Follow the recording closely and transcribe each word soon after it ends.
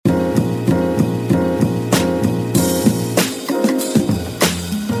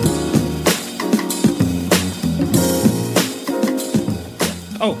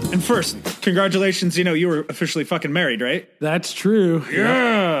Oh, and first, congratulations. You were officially fucking married, right? That's true.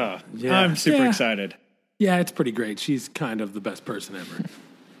 Yeah. I'm super excited. Yeah, it's pretty great. She's kind of the best person ever.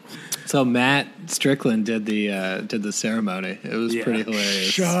 So Matt Strickland did the ceremony. It was pretty hilarious.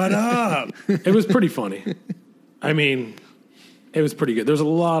 Shut up. It was pretty funny. I mean, it was pretty good. There's a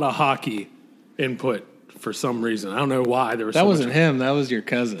lot of hockey input for some reason. I don't know why. That wasn't him. That was your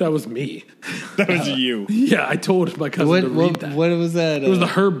cousin. That was me. That was you. Yeah, I told my cousin to read that. What was that? It was the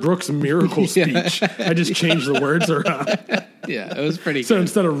Herb Brooks miracle speech. I just changed the words around. Yeah, it was pretty So good.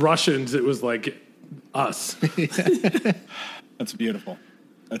 instead of Russians, it was like us. That's beautiful.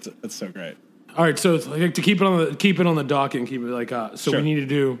 That's so great. All right, so it's like to keep it on the docket and keep it like so Sure. we need to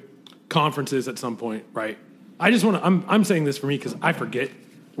do conferences at some point, right? I just want to. I'm saying this for me because I forget.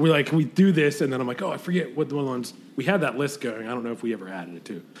 We do this and then I'm like, oh, I forget what the ones we had that list going. I don't know if we ever added it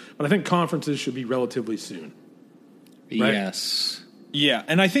to, but I think conferences should be relatively soon. Right? Yes. Yeah,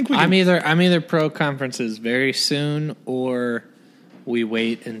 and I think we. I'm either pro conferences very soon or we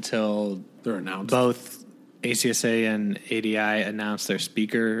wait until They're announced. both ACSA and ADI announce their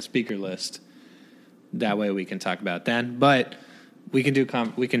speaker list. That way we can talk about it then. But we can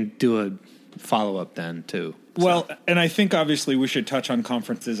do a follow up then too. Well, and I think obviously we should touch on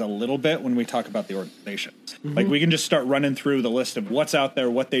conferences a little bit when we talk about the organizations. Mm-hmm. Like we can just start running through the list of what's out there,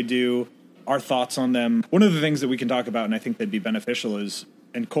 what they do, our thoughts on them. One of the things that we can talk about, and I think that'd be beneficial is,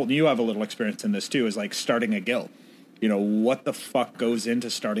 and Colton, you have a little experience in this too, is like starting a guild. What the fuck goes into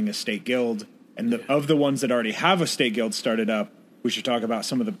starting a state guild? And of the ones that already have a state guild started up, we should talk about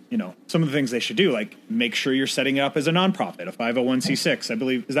some of the things they should do. Like make sure you're setting it up as a nonprofit, a 501c6. I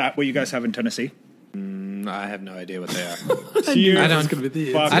believe, is that what you guys have in Tennessee? I have no idea what they are. I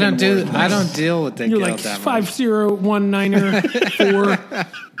I don't deal with the You're guild like that much.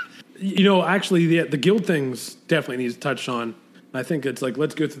 5019er4. Actually, the guild things definitely needs touched on. I think it's like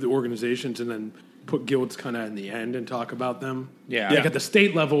let's go through the organizations and then put guilds kind of in the end and talk about them. Yeah. Like at the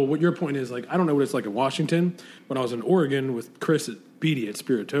state level, what your point is, like I don't know what it's like in Washington. When I was in Oregon with Chris at Beatty at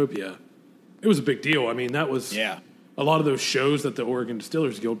Spiritopia, it was a big deal. I mean, that was a lot of those shows that the Oregon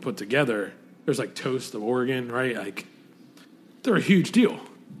Distillers Guild put together. There's like Toast of Oregon, right? Like they're a huge deal,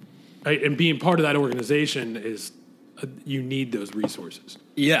 right? And being part of that organization is you need those resources.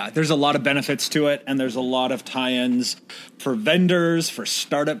 Yeah, there's a lot of benefits to it, and there's a lot of tie-ins for vendors, for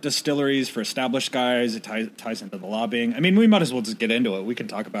startup distilleries, for established guys. It ties into the lobbying. I mean, we might as well just get into it. We can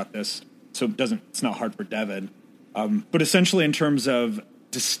talk about this, so it's not hard for Devin. But essentially, in terms of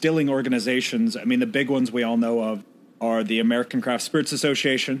distilling organizations, I mean, the big ones we all know of are the American Craft Spirits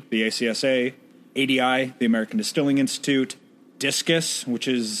Association, the ACSA, ADI, the American Distilling Institute, Discus, which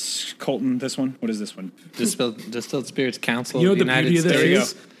is Colton. This one, what is this one? Distilled Spirits Council You know of what the the United beauty of this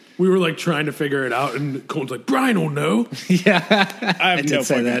States. is? We were like trying to figure it out, and Colton's like, Brian will know. I have no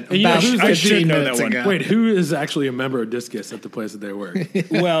say fucking- that. And you know About who's I like, should know that 15 one. minutes ago. wait, who is actually a member of Discus at the place that they work?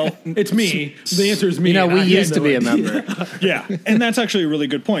 Well, It's me. The answer is me. and We I used had to no be a idea. member. yeah, and that's actually a really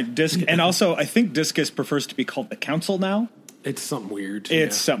good point. And also, I think Discus prefers to be called the Council now. It's something weird.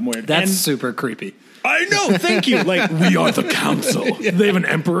 It's something weird. That's And super creepy. I know. Thank you. Like we are the council. They have an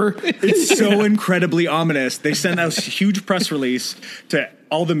emperor. it's so incredibly ominous. They sent out a huge press release to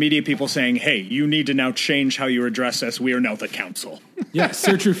all the media people saying, "Hey, you need to now change how you address us. We are now the Council. Yeah,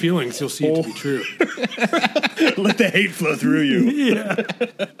 search your feelings. You'll see it to be true. Let the hate flow through you." Yeah.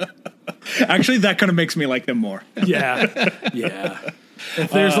 Actually, that kind of makes me like them more. Yeah. Yeah.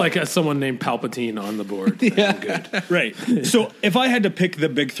 If there's someone named Palpatine on the board, then I'm good. Right. So if I had to pick the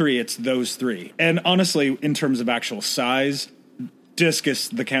big three, it's those three. And honestly, in terms of actual size, Discus,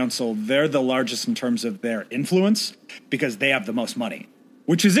 the Council, they're the largest in terms of their influence because they have the most money,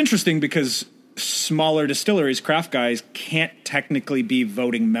 which is interesting because smaller distilleries, craft guys, can't technically be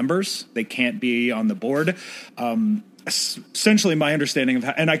voting members. They can't be on the board. Essentially, my understanding of,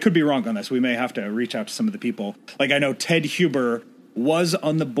 and I could be wrong on this, we may have to reach out to some of the people. Like I know Ted Huber was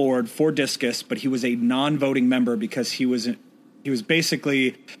on the board for Discus, but he was a non-voting member because he was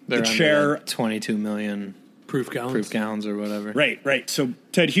basically the chair. 22 million Proof gallons or whatever. Right. So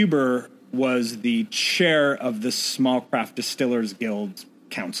Ted Huber was the chair of the Small Craft Distillers Guild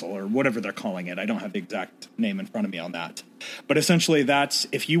Council, or whatever they're calling it. I don't have the exact name in front of me on that. But essentially, that's,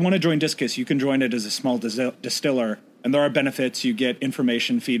 if you want to join Discus, you can join it as a small distiller, and there are benefits. You get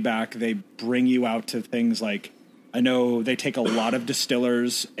information, feedback. They bring you out to things like, I know they take a lot of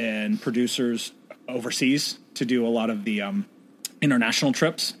distillers and producers overseas to do a lot of the international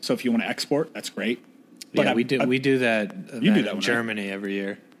trips. So if you want to export, that's great. But Yeah, we do that You do event that in one, Germany every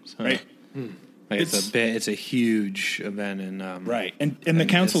year. So, Right. like it's a huge event in Right. And the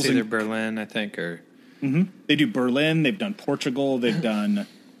council's it's either Berlin, I think, or They do Berlin. They've done Portugal. They've done.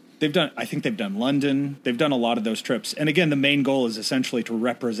 I think they've done London. They've done a lot of those trips. And again, the main goal is essentially to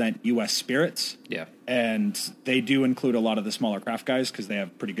represent U.S. spirits. Yeah. And they do include a lot of the smaller craft guys because they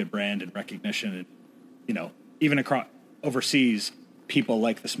have pretty good brand and recognition. And, even across overseas, people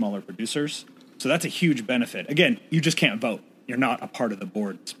like the smaller producers. So that's a huge benefit. Again, you just can't vote. You're not a part of the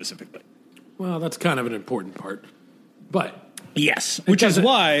board specifically. Well, that's kind of an important part. But yes, which is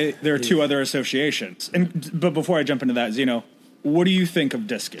why there are two other associations. But before I jump into that, Zeno, what do you think of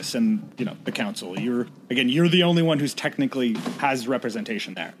Discus and the council? You're the only one who's technically has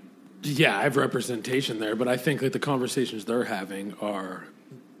representation there. Yeah, I have representation there, but I think that the conversations they're having are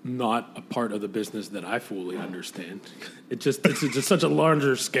not a part of the business that I fully understand. It's just such a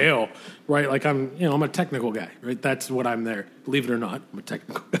larger scale, right? Like I'm a technical guy, right? That's what I'm there. Believe it or not, I'm a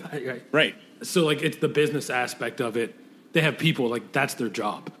technical guy, right? Right. So like it's the business aspect of it. They have people like that's their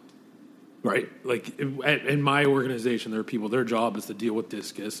job. Right, like in my organization, there are people. Their job is to deal with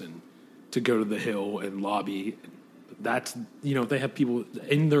Discus and to go to the Hill and lobby. That's they have people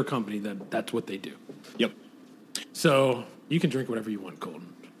in their company that's what they do. Yep. So you can drink whatever you want,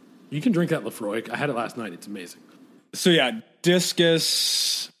 Colton. You can drink that Lafroy. I had it last night. It's amazing. So yeah,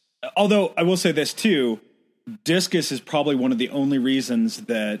 Discus. Although I will say this too, Discus is probably one of the only reasons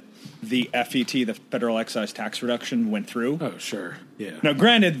that the FET, the federal excise tax reduction, went through. Oh, sure. Yeah. Now,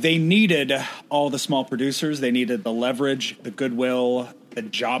 granted, they needed all the small producers. They needed the leverage, the goodwill, the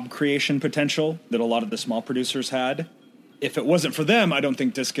job creation potential that a lot of the small producers had. If it wasn't for them, I don't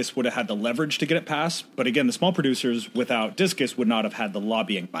think Discus would have had the leverage to get it passed. But again, the small producers without Discus would not have had the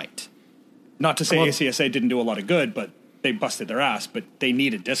lobbying might. Not to say ACSA didn't do a lot of good, but they busted their ass. But they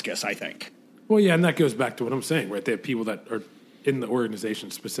needed Discus, I think. Well, yeah, and that goes back to what I'm saying, right? They have people that are in the organization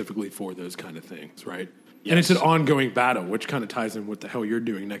specifically for those kind of things, right? Yes. And it's an ongoing battle, which kind of ties in what the hell you're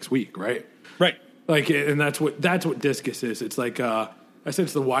doing next week, right? Right. Like, and that's what Discus is. It's like I said,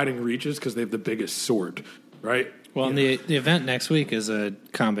 it's the widening reaches because they have the biggest sword, right? Well, and the event next week is a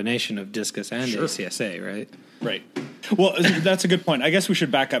combination of Discus and ACSA, right? Right. Well, that's a good point. I guess we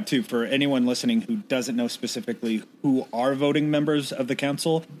should back up, too, for anyone listening who doesn't know specifically who are voting members of the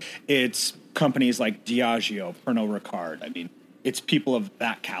council. It's companies like Diageo, Pernod Ricard. I mean, it's people of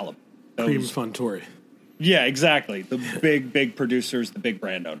that caliber. Cream Funtory. Yeah, exactly. The big producers, the big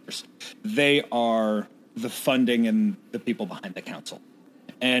brand owners. They are the funding and the people behind the council.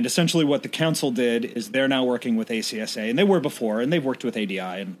 And essentially what the council did is they're now working with ACSA, and they were before, and they've worked with ADI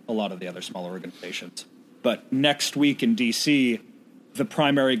and a lot of the other smaller organizations. But next week in D.C., the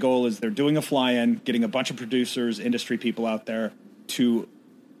primary goal is they're doing a fly-in, getting a bunch of producers, industry people out there to,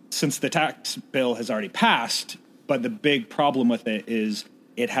 since the tax bill has already passed, but the big problem with it is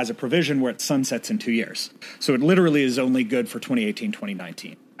it has a provision where it sunsets in 2 years. So it literally is only good for 2018,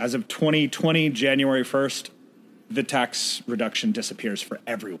 2019. As of 2020, January 1st, the tax reduction disappears for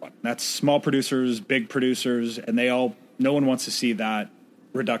everyone. That's small producers, big producers, and no one wants to see that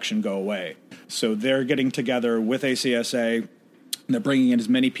reduction go away. So they're getting together with ACSA, and they're bringing in as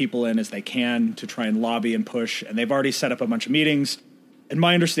many people in as they can to try and lobby and push, and they've already set up a bunch of meetings. And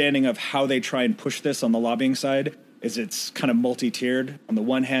my understanding of how they try and push this on the lobbying side is it's kind of multi-tiered. On the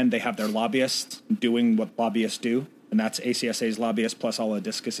one hand, they have their lobbyists doing what lobbyists do, and that's ACSA's lobbyists plus all of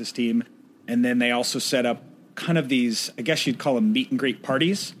Discus's team. And then they also set up kind of these, I guess you'd call them meet and greet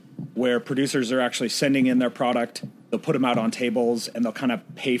parties, where producers are actually sending in their product. They'll put them out on tables, and they'll kind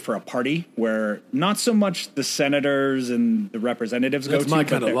of pay for a party where not so much the senators and the representatives go to. That's my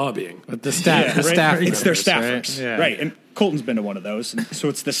kind of lobbying. But the staff, it's their staffers, right? Yeah. Right. And Colton's been to one of those. And so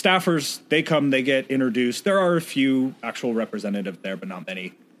it's the staffers. They come, they get introduced. There are a few actual representatives there, but not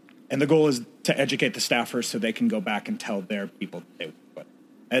many. And the goal is to educate the staffers so they can go back and tell their people that they would.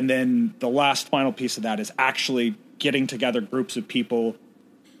 And then the last final piece of that is actually getting together groups of people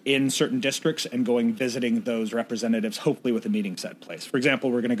in certain districts and going visiting those representatives, hopefully with a meeting set place. For example,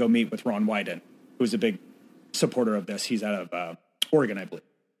 we're going to go meet with Ron Wyden, who's a big supporter of this. He's out of Oregon, I believe.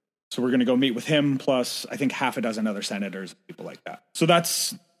 So we're going to go meet with him, plus I think half a dozen other senators, people like that. So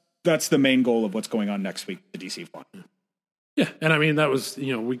that's the main goal of what's going on next week, the DC Fly. Yeah, and I mean that was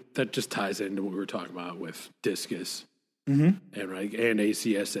that just ties into what we were talking about with Discus and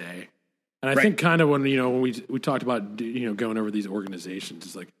ACSA. And I think kind of when we talked about going over these organizations,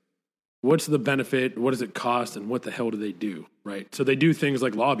 it's like, what's the benefit? What does it cost? And what the hell do they do? Right. So they do things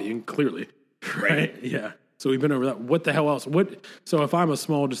like lobbying, clearly. Right. Yeah. So we've been over that. What the hell else? So if I'm a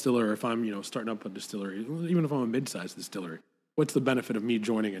small distiller, if I'm starting up a distillery, even if I'm a mid-sized distillery, what's the benefit of me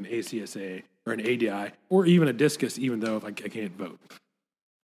joining an ACSA or an ADI or even a Discus, even though if I can't vote?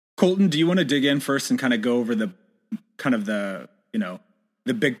 Colton, do you want to dig in first and kind of go over the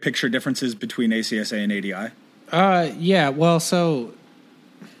the big picture differences between ACSA and ADI? Yeah. Well, so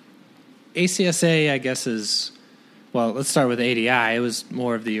ACSA, I guess, is, well, let's start with ADI. It was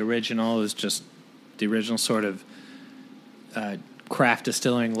more of the original. It was just the original sort of craft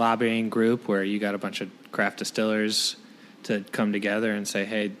distilling lobbying group where you got a bunch of craft distillers to come together and say,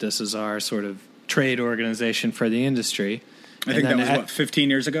 hey, this is our sort of trade organization for the industry. I think that was, 15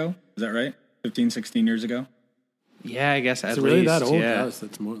 years ago? Is that right? 15, 16 years ago? Yeah, I guess at least. It's really that old? Yeah. Yes,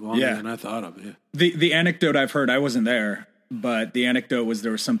 that's more longer than I thought of. Yeah. The anecdote I've heard, I wasn't there, but the anecdote was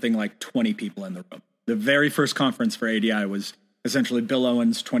there was something like 20 people in the room. The very first conference for ADI was essentially Bill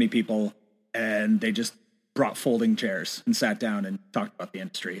Owens, 20 people, and they just brought folding chairs and sat down and talked about the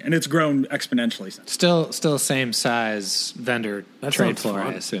industry. And it's grown exponentially since. Still same size vendor trade floor,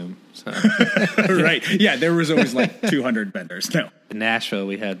 I assume. So. Right. Yeah, there was always like 200 vendors. No. In Nashville,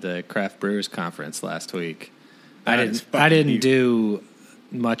 we had the Craft Brewers Conference last week. I didn't do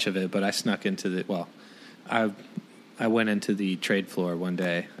much of it, but I snuck into the, I went into the trade floor one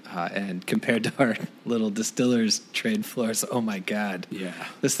day, and compared to our little distiller's trade floors, oh my God. Yeah.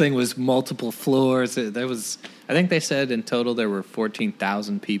 This thing was multiple floors. There was, I think they said in total there were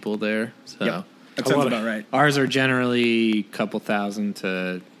 14,000 people there. So yep. That sounds about right. Ours are generally a couple thousand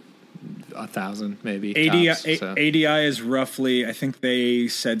to 1,000 maybe. ADI is roughly, I think they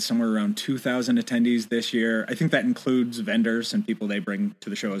said somewhere around 2,000 attendees this year. I think that includes vendors and people they bring to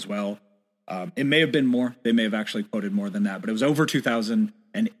the show as well. It may have been more. They may have actually quoted more than that, but it was over 2,000.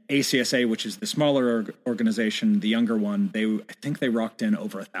 And ACSA, which is the smaller organization, the younger one, I think they rocked in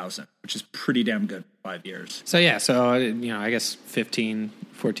over 1,000, which is pretty damn good for 5 years. So, yeah. So, I guess 15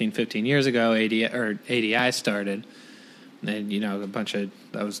 years ago, ADI started. And,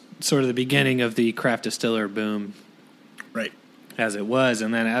 that was sort of the beginning of the craft distiller boom. Right. As it was.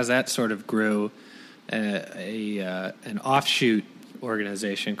 And then as that sort of grew, an offshoot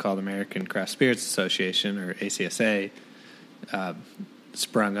organization called American Craft Spirits Association, or ACSA,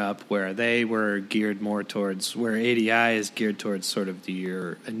 sprung up, where they were geared more towards, where ADI is geared towards sort of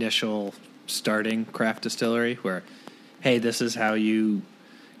your initial starting craft distillery, where, hey, this is how you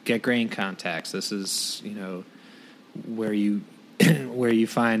get grain contacts. This is, where you where you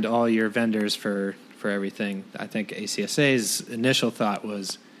find all your vendors for everything. I think ACSA's initial thought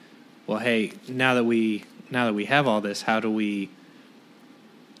was, well, hey, now that we have all this, how do we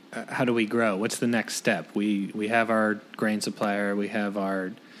grow? What's the next step? We have our grain supplier, we have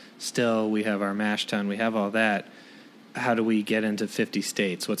our still, we have our mash tun, we have all that. How do we get into 50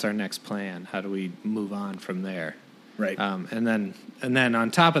 states? What's our next plan? How do we move on from there? Right. And then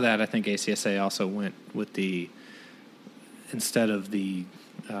on top of that, I think ACSA also went with instead of the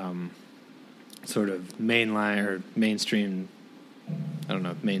sort of mainline or mainstream, I don't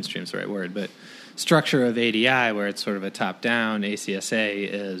know if mainstream's the right word, but structure of ADI, where it's sort of a top-down.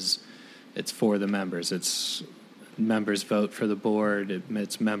 ACSA it's for the members. It's members vote for the board.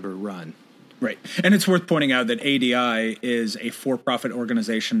 It's member-run. Right. And it's worth pointing out that ADI is a for-profit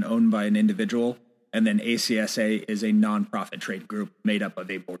organization owned by an individual, and then ACSA is a nonprofit trade group made up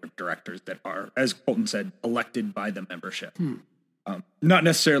of a board of directors that are, as Colton said, elected by the membership. Not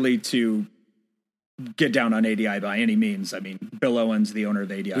necessarily to get down on ADI by any means. I mean, Bill Owens, the owner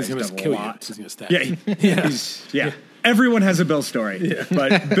of ADI, has done a lot. He's going to stab Yeah. Everyone has a Bill story,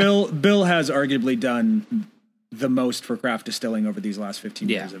 but Bill has arguably done the most for craft distilling over these last 15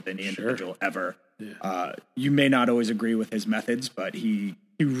 years of any individual ever. Yeah. You may not always agree with his methods, but he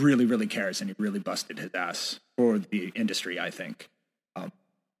really, really cares, and he really busted his ass for the industry, I think.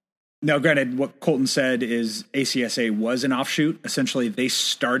 Now, granted, what Colton said is ACSA was an offshoot. Essentially, they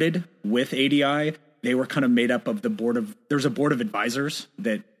started with ADI. They were kind of made up of there's a board of advisors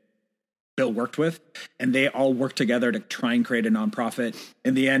that Bill worked with, and they all worked together to try and create a nonprofit.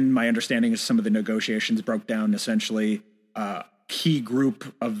 In the end, my understanding is some of the negotiations broke down. Essentially, a key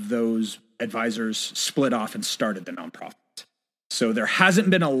group of those advisors split off and started the nonprofit. So there hasn't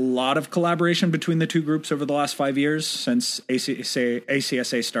been a lot of collaboration between the two groups over the last 5 years since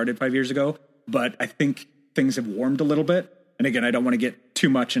ACSA started 5 years ago, but I think things have warmed a little bit. And again, I don't want to get too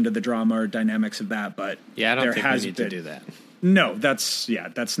much into the drama or dynamics of that, but I don't think we need to do that. No, that's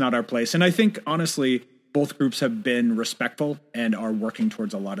not our place. And I think, honestly, both groups have been respectful and are working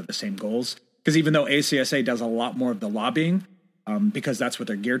towards a lot of the same goals. Because even though ACSA does a lot more of the lobbying, because that's what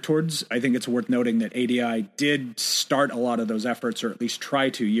they're geared towards, I think it's worth noting that ADI did start a lot of those efforts, or at least try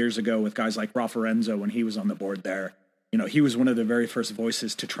to, years ago with guys like Ralph Lorenzo when he was on the board there. He was one of the very first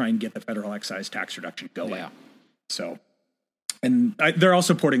voices to try and get the federal excise tax reduction going. Yeah. So, and they're all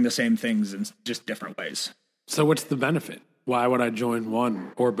supporting the same things in just different ways. So what's the benefit? Why would I join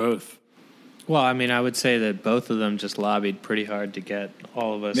one or both? Well, I mean, I would say that both of them just lobbied pretty hard to get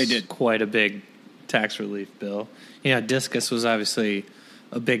all of us quite a big tax relief bill. Discus was obviously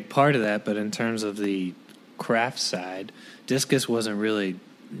a big part of that, but in terms of the craft side, Discus wasn't really,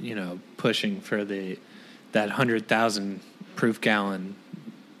 pushing for that 100,000 proof gallon,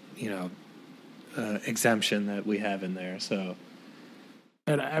 exemption that we have in there. So,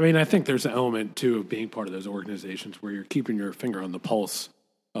 and I mean, I think there's an element too of being part of those organizations where you're keeping your finger on the pulse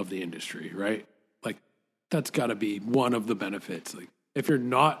of the industry, right? Like that's got to be one of the benefits. Like if you're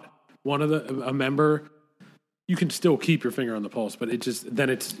not a member, you can still keep your finger on the pulse, but it's that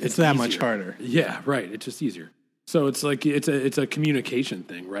easier. Much harder. Yeah, right. It's just easier. So it's like it's a communication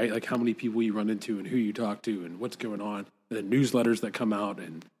thing, right? Like how many people you run into and who you talk to and what's going on, and the newsletters that come out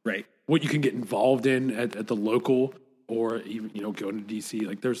and what you can get involved in at the local or even going to DC.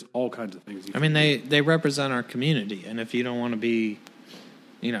 Like there's all kinds of things. They represent our community, and if you don't want to be,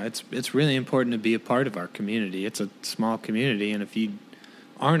 it's really important to be a part of our community. It's a small community, and if you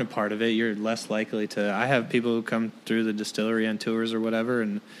aren't a part of it, you're less likely to. I have people who come through the distillery on tours or whatever,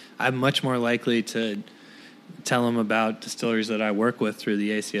 and I'm much more likely to tell them about distilleries that I work with through the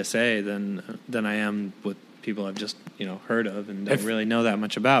ACSA than I am with people I've just heard of and don't really know that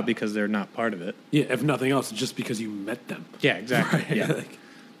much about because they're not part of it. Yeah, if nothing else, just because you met them. Yeah, exactly. Right? Yeah.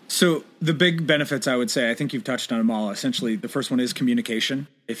 So the big benefits, I would say, I think you've touched on them all. Essentially, the first one is communication.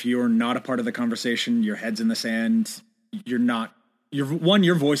 If you're not a part of the conversation, your head's in the sand, your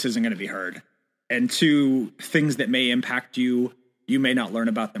voice isn't going to be heard. And two, things that may impact you may not learn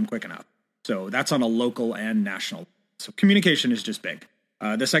about them quick enough. So that's on a local and national. So communication is just big.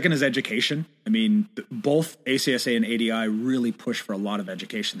 The second is education. I mean, both ACSA and ADI really push for a lot of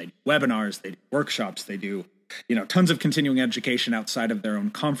education. They do webinars, they do workshops, they do, tons of continuing education outside of their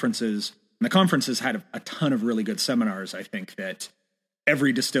own conferences. And the conferences had a ton of really good seminars. I think that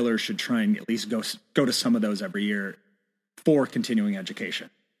every distiller should try and at least go to some of those every year for continuing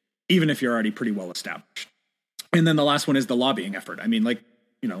education, even if you're already pretty well established. And then the last one is the lobbying effort. I mean, like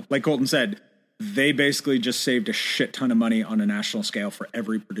Colton said, they basically just saved a shit ton of money on a national scale for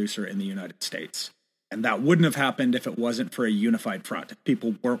every producer in the United States. And that wouldn't have happened if it wasn't for a unified front. If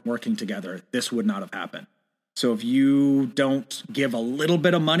people weren't working together, this would not have happened. So if you don't give a little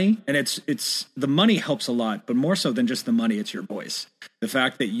bit of money, and it's the money helps a lot, but more so than just the money, it's your voice. The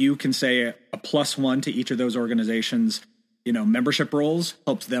fact that you can say a +1 to each of those organizations, membership roles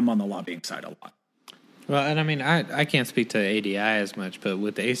helps them on the lobbying side a lot. Well, and I mean, I can't speak to ADI as much, but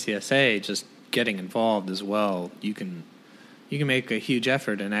with the ACSA, just getting involved as well, you can make a huge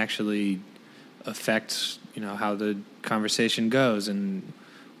effort and actually affect, how the conversation goes and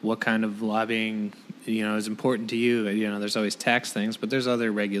what kind of lobbying, is important to you. There's always tax things, but there's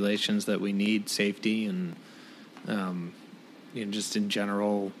other regulations that we need, safety and, just in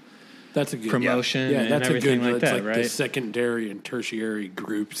general. That's a good promotion and everything like that, right? The secondary and tertiary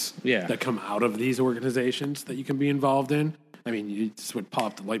groups that come out of these organizations that you can be involved in. I mean, it's what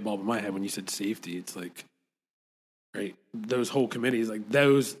popped the light bulb in my head when you said safety. It's like, right, those whole committees, like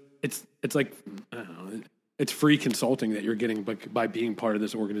those. It's like I don't know. It's free consulting that you're getting by being part of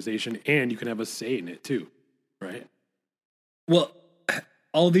this organization, and you can have a say in it too, right? Well,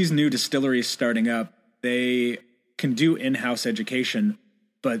 all these new distilleries starting up, they can do in-house education.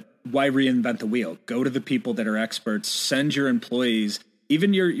 But why reinvent the wheel? Go to the people that are experts. Send your employees,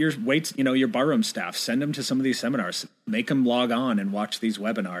 even your waits, your barroom staff. Send them to some of these seminars. Make them log on and watch these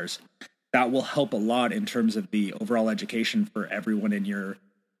webinars. That will help a lot in terms of the overall education for everyone in your,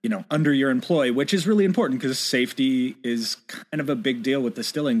 under your employ, which is really important because safety is kind of a big deal with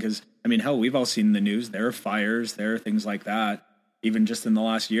distilling. Because I mean, hell, we've all seen the news. There are fires. There are things like that. Even just in the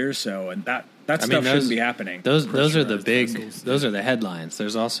last year or so, and that stuff shouldn't be happening. Those are the big, those are the headlines.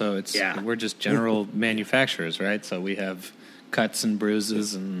 There's also we're just general manufacturers, right? So we have cuts and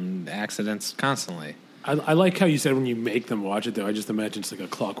bruises and accidents constantly. I like how you said when you make them watch it, though. I just imagine it's like a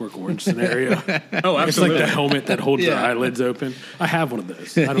Clockwork Orange scenario. Oh, absolutely. It's like the helmet that holds their eyelids open. I have one of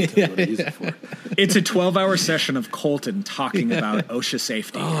those. I don't tell you what I use it for. It's a 12-hour session of Colton talking about OSHA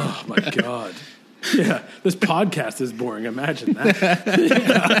safety. Oh, my God. Yeah, this podcast is boring. Imagine that.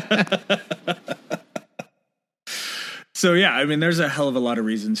 So, yeah, I mean, there's a hell of a lot of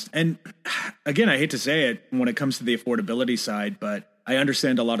reasons. And again, I hate to say it when it comes to the affordability side, but I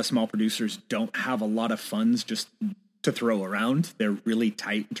understand a lot of small producers don't have a lot of funds just to throw around. They're really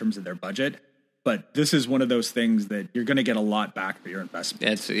tight in terms of their budget. But this is one of those things that you're going to get a lot back for your investment.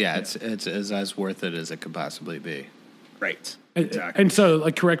 It's as worth it as it could possibly be. Right. Exactly. And so,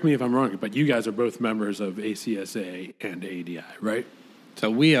 correct me if I'm wrong, but you guys are both members of ACSA and ADI, right? So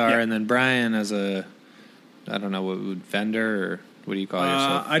we are, and then Brian as a, I don't know, vendor or What do you call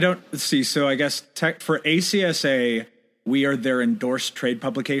yourself? I don't see. So I guess for ACSA, we are their endorsed trade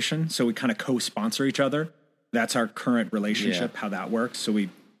publication. So we kind of co-sponsor each other. That's our current relationship, how that works. So we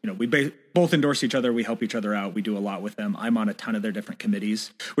both endorse each other. We help each other out. We do a lot with them. I'm on a ton of their different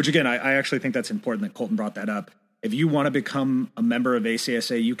committees, which again, I actually think that's important that Colton brought that up. If you want to become a member of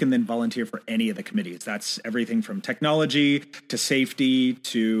ACSA, you can then volunteer for any of the committees. That's everything from technology to safety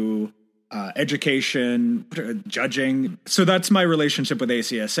to education, judging. So that's my relationship with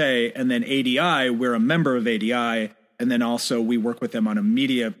ACSA. And then ADI, we're a member of ADI. And then also we work with them on a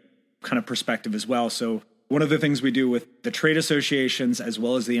media kind of perspective as well. So one of the things we do with the trade associations as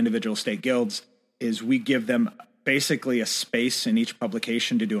well as the individual state guilds is we give them basically a space in each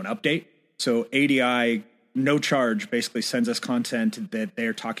publication to do an update. So ADI, no charge, basically sends us content that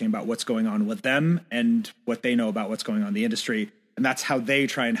they're talking about what's going on with them and what they know about what's going on in the industry. And that's how they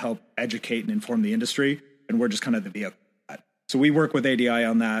try and help educate and inform the industry. And we're just kind of the vehicle for that. So we work with ADI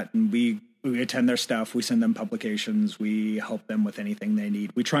on that, and we attend their stuff. We send them publications. We help them with anything they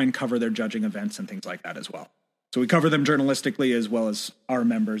need. We try and cover their judging events and things like that as well. So we cover them journalistically as well as our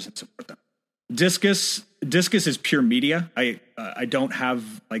members and support them. Discus is pure media. I don't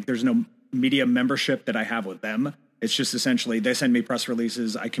have, there's no media membership that I have with them. It's just essentially they send me press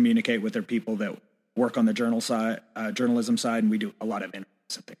releases. I communicate with their people that work on the journalism side, and we do a lot of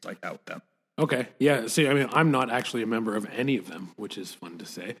interviews and things like that with them. Okay. Yeah. See, I mean, I'm not actually a member of any of them, which is fun to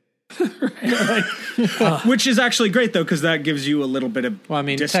say. Which is actually great, though, because that gives you a little bit of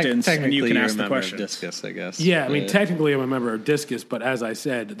distance, and you can ask the question. Discus, I guess. Yeah, I mean, technically, I'm a member of Discus, but as I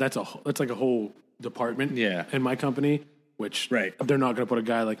said, that's like a whole department in my company, which they're not going to put a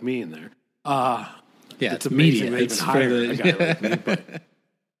guy like me in there. It's amazing they even hire a guy like me.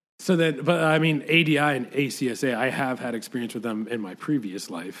 But I mean, ADI and ACSA, I have had experience with them in my previous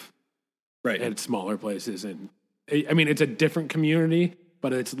life, at smaller places, and I mean, it's a different community.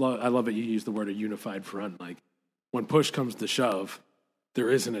 But I love that you use the word a unified front. Like when push comes to shove,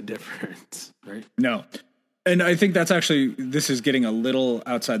 there isn't a difference, right? No. And I think that's actually, this is getting a little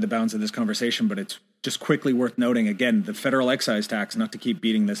outside the bounds of this conversation, but it's just quickly worth noting, again, the federal excise tax, not to keep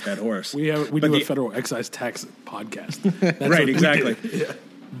beating this dead horse. We do a federal excise tax podcast. That's right, exactly. Yeah.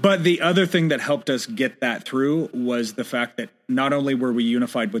 But the other thing that helped us get that through was the fact that not only were we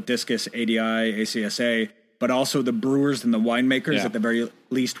unified with Discus, ADI, ACSA, but also the brewers and the winemakers at the very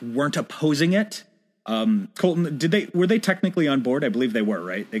least weren't opposing it. Colton, were they technically on board? I believe they were,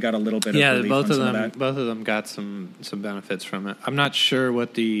 right? They got a little bit of relief both on of some them. of that. Both of them got some benefits from it. I'm not sure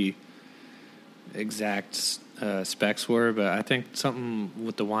what the exact specs were, but I think something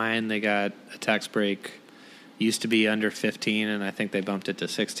with the wine, they got a tax break. Used to be under 15, and I think they bumped it to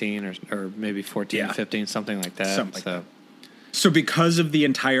 16 or maybe 14, 15, something like that. So because of the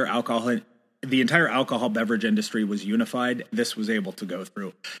entire alcohol beverage industry was unified, this was able to go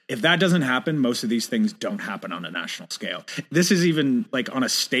through. If that doesn't happen, most of these things don't happen on a national scale. This is even like on a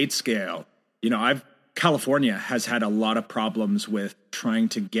state scale. California has had a lot of problems with trying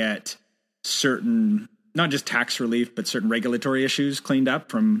to get certain, not just tax relief, but certain regulatory issues cleaned up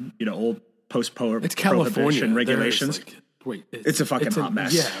from, old post-prohibition regulations. It's a fucking hot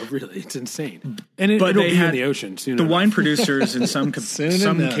mess. Yeah, really, it's insane. And it'll be in the ocean soon. The wine producers in some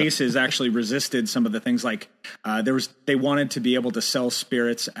cases actually resisted some of the things. Like they wanted to be able to sell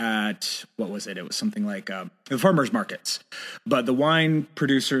spirits at, what was it? It was something like the farmers markets. But the wine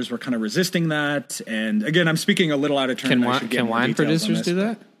producers were kind of resisting that. And again, I'm speaking a little out of turn. Can wine producers do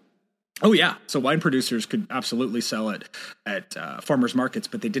that? Oh, yeah. So wine producers could absolutely sell it at farmers markets,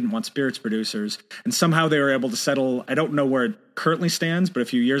 but they didn't want spirits producers. And somehow they were able to settle. I don't know where it currently stands, but a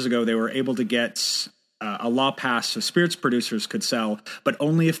few years ago, they were able to get a law passed so spirits producers could sell, but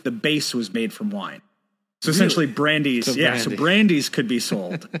only if the base was made from wine. So essentially brandies. So brandies could be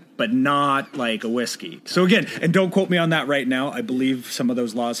sold, but not like a whiskey. So again, and don't quote me on that right now. I believe some of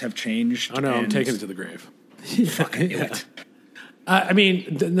those laws have changed. Oh, no, I'm taking it to the grave. Fucking knew it. But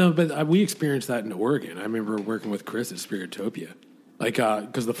we experienced that in Oregon. I remember working with Chris at Spiritopia,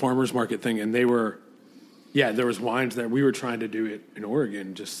 because the farmers market thing, and there was wines there. We were trying to do it in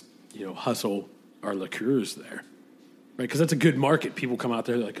Oregon, just hustle our liqueurs there, right? Because that's a good market. People come out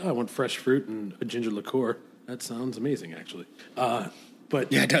there like, oh, I want fresh fruit and a ginger liqueur. That sounds amazing, actually.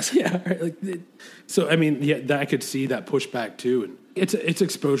 But yeah, it does. Yeah, right. So I mean, I could see that pushback too, and it's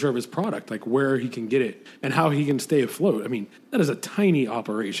exposure of his product, like where he can get it and how he can stay afloat. I mean, that is a tiny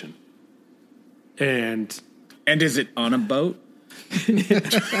operation. And is it on a boat?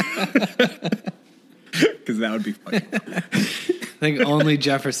 Because that would be funny. I think only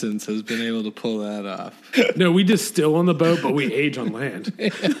Jefferson's has been able to pull that off. No, we distill on the boat, but we age on land.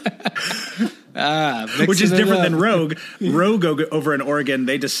 which is different than Rogue. Rogue over in Oregon,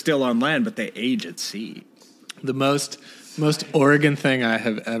 they distill on land, but they age at sea. The most Oregon thing I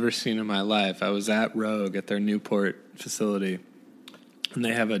have ever seen in my life. I was at Rogue at their Newport facility, and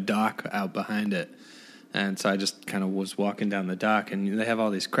they have a dock out behind it. And so I just kind of was walking down the dock, and they have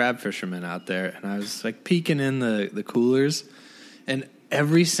all these crab fishermen out there, and I was like peeking in the coolers, and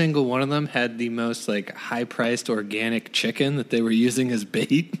every single one of them had the most like high-priced organic chicken that they were using as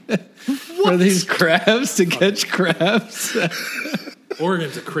bait for these crabs to catch crabs.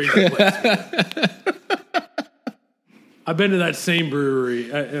 Oregon's a crazy place. I've been to that same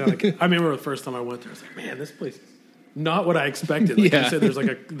brewery. I remember the first time I went there, I was like, man, this place is not what I expected. Like I said, there's like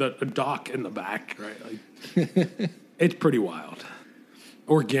a dock in the back, right? Like, it's pretty wild.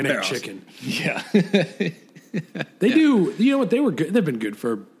 Organic They're chicken. Awesome. Yeah. They do. You know what? They were good. They've been good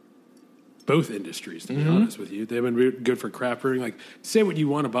for both industries, to be honest with you. They've been good for craft brewing. Like, say what you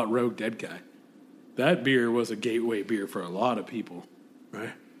want about Rogue Dead Guy. That beer was a gateway beer for a lot of people,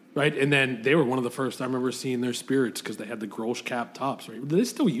 right? Right, and then they were one of the first I remember seeing their spirits because they had the Grolsch cap tops. Right, do they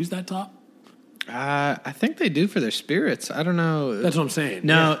still use that top? I think they do for their spirits. I don't know. That's what I'm saying.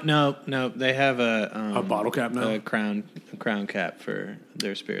 No. They have a bottle cap now, a crown cap for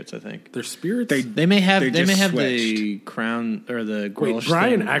their spirits. I think their spirits. They may have switched. the crown or the Grolsch. Wait,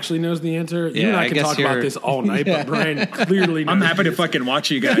 Brian thing. actually knows the answer. Yeah, you and I I can guess talk about this all night, but Brian clearly knows. I'm happy to fucking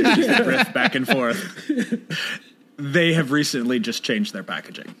watch you guys just riff back and forth. They have recently just changed their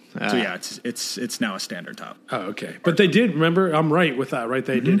packaging, so yeah, it's now a standard top. Oh, okay. But they did, remember, I'm right with that, right?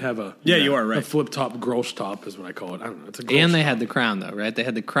 They did have you are right. a flip top Grolsch top is what I call it. I don't know. It's a Grolsch And they top. had the crown though, right? They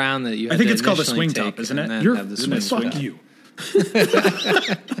had the crown that you. Had I think to it's called a initially swing top, take isn't it? and then You're have the swing fuck top. you.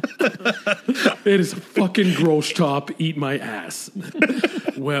 It is a fucking Grolsch top. Eat my ass.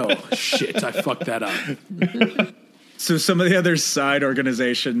 Well, shit, I fucked that up. So some of the other side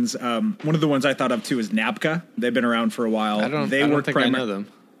organizations, one of the ones I thought of too is NABCA. They've been around for a while. I don't think I know them.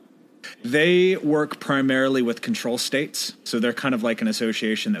 They work primarily with control states. So they're kind of like an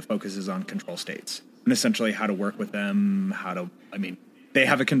association that focuses on control states and essentially how to work with them, they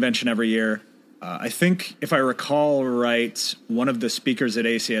have a convention every year. I think if I recall right, one of the speakers at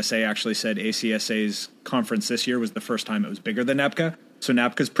ACSA actually said ACSA's conference this year was the first time it was bigger than NABCA. So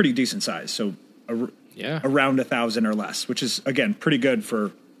NABCA's pretty decent size. So around 1,000 or less, which is, again, pretty good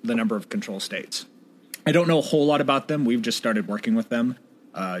for the number of control states. I don't know a whole lot about them. We've just started working with them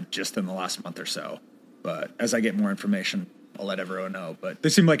just in the last month or so. But as I get more information, I'll let everyone know. But they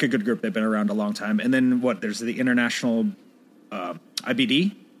seem like a good group. They've been around a long time. And then there's the International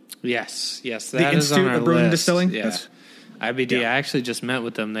IBD. Yes, that the is Institute on our of Brewing and list. Distilling. Yeah. IBD. I actually just met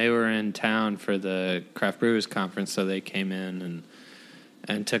with them. They were in town for the Craft Brewers Conference, so they came in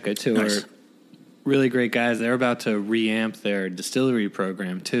and took a tour. Nice. Really great guys. They're about to reamp their distillery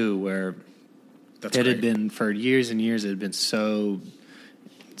program too, where it had been for years and years. It had been so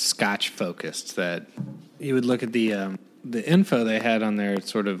Scotch focused that you would look at the info they had on their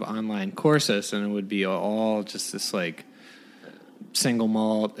sort of online courses, and it would be all just this like single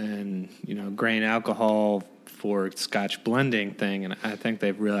malt and grain alcohol for Scotch blending thing. And I think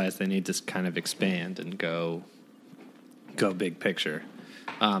they've realized they need to kind of expand and go big picture.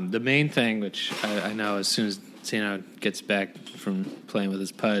 The main thing, which I know as soon as Zeno gets back from playing with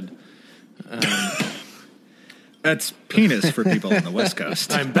his pud. That's penis for people on the West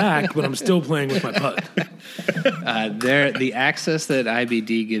Coast. I'm back, but I'm still playing with my pud. The access that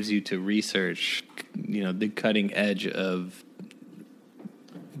IBD gives you to research, the cutting edge of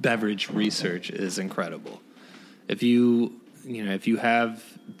beverage research is incredible. If you have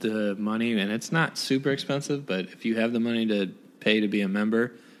the money, and it's not super expensive, but if you have the money to pay to be a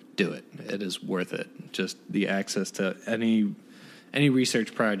member, do it. It is worth it. Just the access to any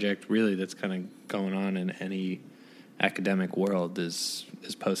research project really that's kind of going on in any academic world is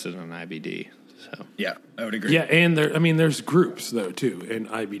posted on IBD. So yeah, I would agree. Yeah, and there's groups though too in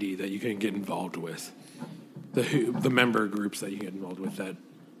IBD that you can get involved with. The member groups that you get involved with that.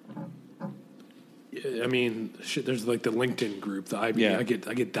 There's like the LinkedIn group, the IBD. Yeah.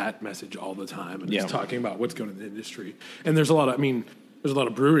 I get that message all the time, and it's talking about what's going on in the industry. And there's a lot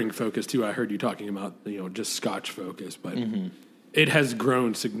of brewing focus too. I heard you talking about just Scotch focus, but it has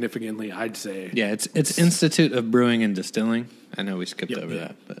grown significantly. I'd say. Yeah, it's Institute of Brewing and Distilling. I know we skipped over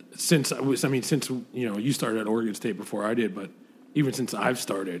that, but since you started at Oregon State before I did, but even since I've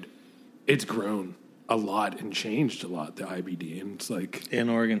started, it's grown a lot and changed a lot. The IBD, and it's like in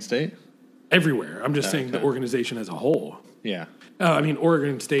Oregon State. Everywhere. I'm just saying the organization as a whole. Yeah.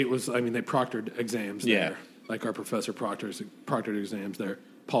 Oregon State was, they proctored exams there. Yeah. Like our professor proctored exams there.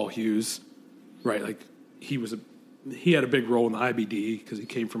 Paul Hughes, right? Like he was he had a big role in the IBD because he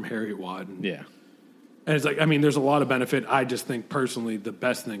came from Harriet Watt. And it's like, I mean, there's a lot of benefit. I just think personally the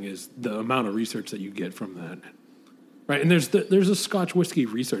best thing is the amount of research that you get from that. Right. And there's a Scotch Whiskey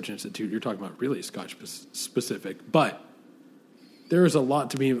Research Institute. You're talking about really Scotch specific, but there is a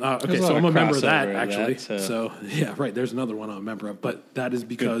lot to be. Okay, so I'm a member of that, actually. So, yeah, right. There's another one I'm a member of, but that is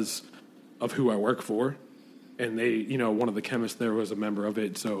because of who I work for. And they, you know, one of the chemists there was a member of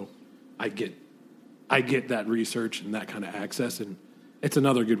it. So I get that research and that kind of access. And it's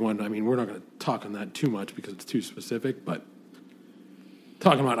another good one. I mean, we're not going to talk on that too much because it's too specific, but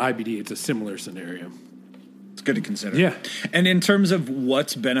talking about IBD, it's a similar scenario. It's good to consider. Yeah. And in terms of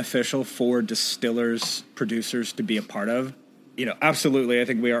what's beneficial for distillers, producers to be a part of, you know, absolutely. I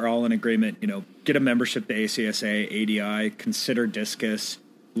think we are all in agreement, you know, get a membership to ACSA, ADI, consider Discus,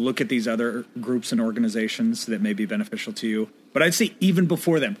 look at these other groups and organizations that may be beneficial to you. But I'd say even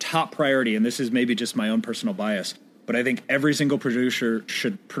before them, top priority, and this is maybe just my own personal bias, but I think every single producer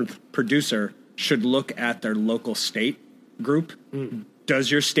should look at their local state group. Does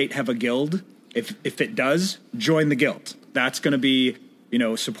your state have a guild? If it does, join the guild. That's going to be, you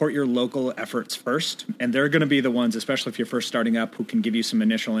know, support your local efforts first. And they're going to be the ones, especially if you're first starting up, who can give you some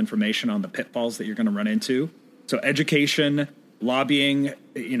initial information on the pitfalls that you're going to run into. So education, lobbying,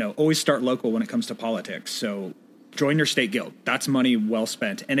 you know, always start local when it comes to politics. So join your state guild. That's money well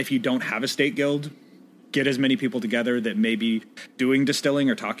spent. And if you don't have a state guild, get as many people together that may be doing distilling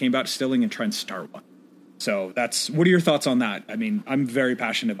or talking about distilling and try and start one. So what are your thoughts on that? I mean, I'm very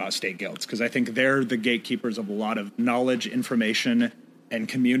passionate about state guilds because I think they're the gatekeepers of a lot of knowledge, information, and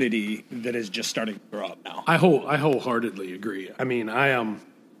community that is just starting to grow up now. I wholeheartedly agree. I mean, I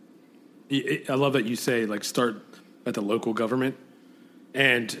love that you say, like, start at the local government.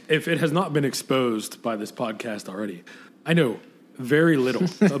 And if it has not been exposed by this podcast already, I know very little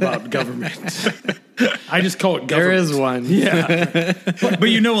about government. I just call it government. There is one. Yeah. But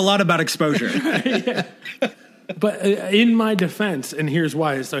you know a lot about exposure. Yeah. But in my defense, and here's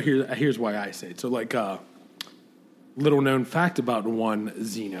why. So here's why I say it. So, like, little known fact about one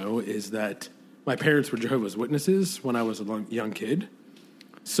Zeno is that my parents were Jehovah's Witnesses when I was a young kid.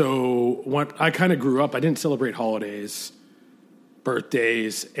 So when I kind of grew up, I didn't celebrate holidays,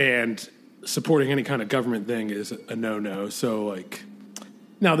 birthdays, and supporting any kind of government thing is a no-no. So, like,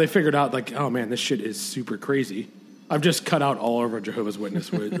 now they figured out, like, oh man, this shit is super crazy. I've just cut out all of our Jehovah's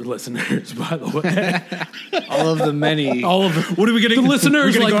Witness listeners, by the way. All of the many. All of What are we going to the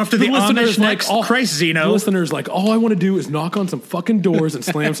listeners? We're going to like, go after the listeners Amish next? Like, Christ, Zeno. The listeners like, all I want to do is knock on some fucking doors and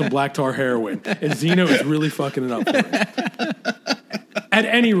slam some black tar heroin. And Zeno is really fucking it up for me. At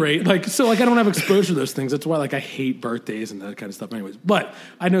any rate, like, so, like, I don't have exposure to those things. That's why, like, I hate birthdays and that kind of stuff anyways. But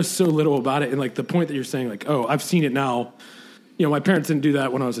I know so little about it. And, like, the point that you're saying, like, oh, I've seen it now. You know, my parents didn't do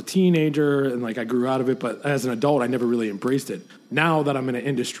that when I was a teenager and, like, I grew out of it. But as an adult, I never really embraced it. Now that I'm in an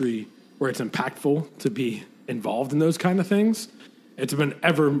industry where it's impactful to be involved in those kind of things, it's been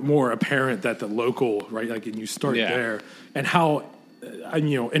ever more apparent that the local, right, like, and you start there. And how,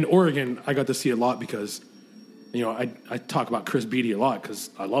 you know, in Oregon, I got to see a lot because, you know, I talk about Chris Beatty a lot because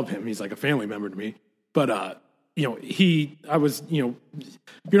I love him. He's like a family member to me. But, you know, I was, you know,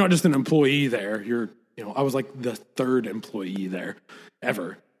 you're not just an employee there. You know, I was like the third employee there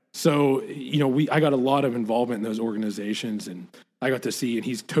ever. So, you know, I got a lot of involvement in those organizations and I got to see, and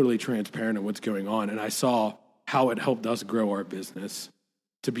he's totally transparent on what's going on. And I saw how it helped us grow our business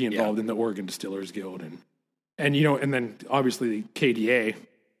to be involved in the Oregon Distillers Guild. And, you know, and then obviously KDA,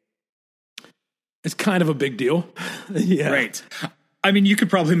 it's kind of a big deal. Right. I mean, you could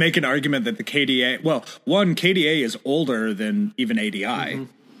probably make an argument that the KDA, well, one, KDA is older than even ADI. Mm-hmm.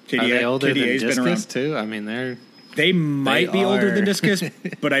 Are they older KDA's than been Discus around. too? I mean, they might be older than Discus,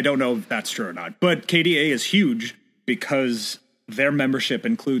 but I don't know if that's true or not. But KDA is huge because their membership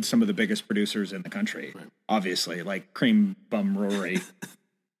includes some of the biggest producers in the country, obviously, like Cream Bum Rory.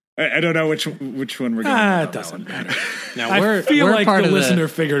 I don't know which one we're going. It doesn't matter. now I feel like the listener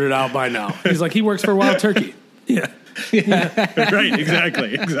figured it out by now. He's like, he works for Wild Turkey. Yeah. Right.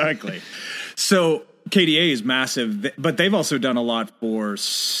 Exactly. So KDA is massive, but they've also done a lot for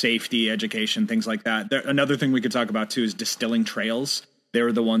safety, education, things like that. Another thing we could talk about too is distilling trails.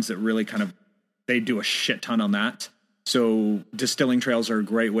 They're the ones that really they do a shit ton on that. So distilling trails are a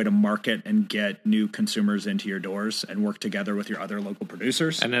great way to market and get new consumers into your doors and work together with your other local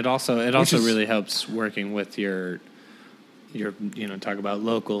producers. And it also really helps working with your talk about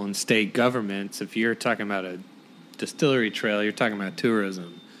local and state governments. If you're talking about a distillery trail, you're talking about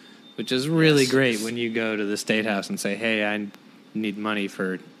tourism, which is really great when you go to the State House and say, hey, I need money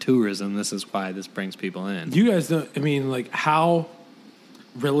for tourism. This is why this brings people in. You guys know, I mean, like, how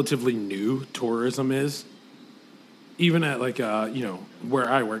relatively new tourism is. even at like where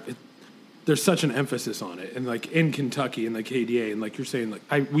I work, there's such an emphasis on it, and like in Kentucky and the KDA, and like you're saying,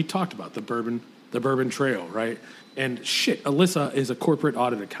 like we talked about the Bourbon Trail, right? And shit, Alyssa is a corporate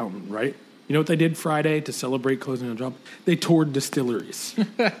audit accountant, right? You know what they did Friday to celebrate closing a job? They toured distilleries.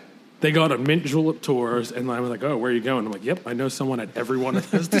 They got on mint julep tours, and I was like, "Oh, where are you going?" I'm like, "Yep, I know someone at every one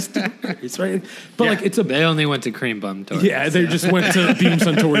of those distilleries, right?" But like, they only went to Cream Bum tours. Yeah, they just went to Beam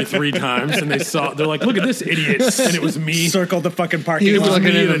Suntory 3 times, and they're like, "Look at this idiot," and it was me. Circled the fucking parking He lot. was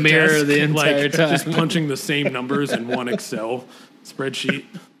looking in the mirror the entire time, just punching the same numbers in one Excel spreadsheet.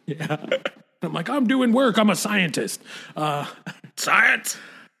 Yeah, I'm like, I'm doing work. I'm a scientist. Science.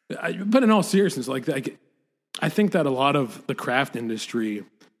 But in all seriousness, like I think that a lot of the craft industry,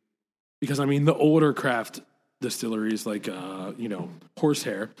 because I mean the older craft distilleries like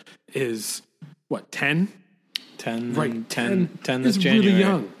Horsehair is what 10 right 10 this is January. really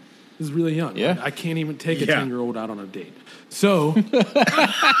young. Is really young. Yeah. Like, I can't even take a 10-year-old out on a date. So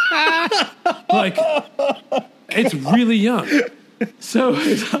like it's really young. So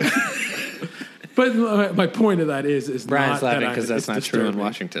but my point of that is Brian's not laughing that because that's not true in disturbing.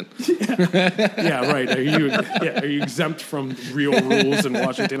 Washington. Yeah, right. Are you exempt from real rules in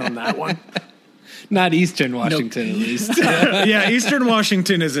Washington on that one? Not Eastern Washington, at least. Yeah, Eastern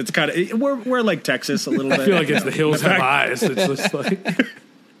Washington is it's kind of we're like Texas a little bit. I feel like it's the hills have eyes. It's just like.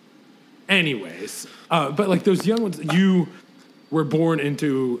 Anyways, but like those young ones, you were born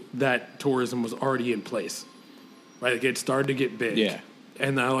into that tourism was already in place, right? Like it started to get big. Yeah.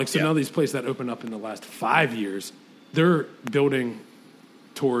 And now these places that opened up in the last 5 years, they're building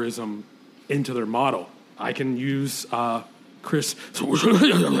tourism into their model. I can use Chris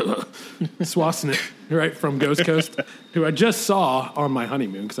Swasnik, right, from Ghost Coast, who I just saw on my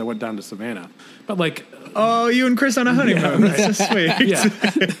honeymoon because I went down to Savannah. But like, oh, you and Chris on a honeymoon. Yeah, right. That's so sweet. Yeah,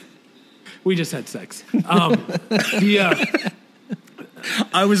 we just had sex.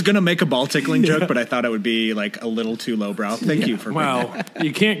 I was gonna make a ball tickling joke, but I thought it would be like a little too lowbrow. Thank you for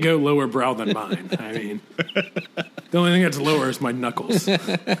you can't go lower brow than mine. I mean, the only thing that's lower is my knuckles.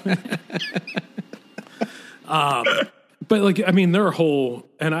 But like, I mean, their whole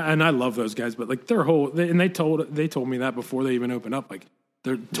and I love those guys, but like their whole they told me that before they even opened up, like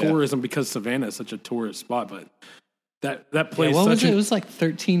their tourism because Savannah is such a tourist spot, but that place. What was it? It was like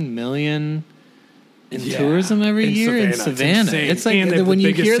 13 million. In tourism every year in Savannah. It's like when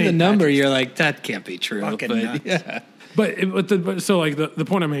you hear the number, you're like, that can't be true. Fucking but nuts. yeah. But so like the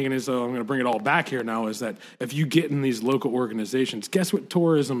point I'm making is, I'm going to bring it all back here now, is that if you get in these local organizations, guess what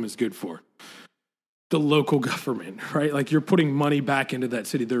tourism is good for? The local government, right? Like you're putting money back into that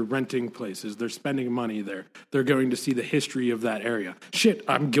city. They're renting places. They're spending money there. They're going to see the history of that area. Shit,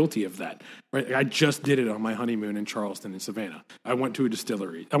 I'm guilty of that, right? I just did it on my honeymoon in Charleston and Savannah. I went to a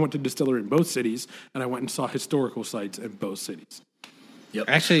distillery. I went to a distillery in both cities, and I went and saw historical sites in both cities. Yep.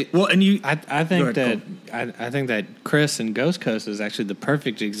 Actually, well, and I think that Chris and Ghost Coast is actually the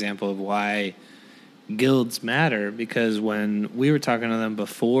perfect example of why guilds matter, because when we were talking to them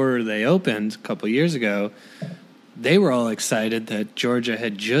before they opened a couple years ago, they were all excited that Georgia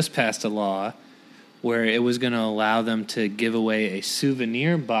had just passed a law where it was going to allow them to give away a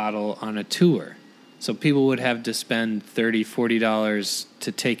souvenir bottle on a tour. So people would have to spend $30, $40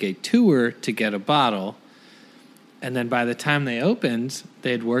 to take a tour to get a bottle. And then by the time they opened,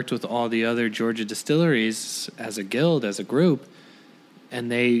 they had worked with all the other Georgia distilleries as a guild, as a group, and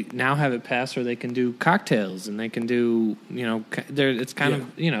they now have it passed where they can do cocktails and they can do, it's kind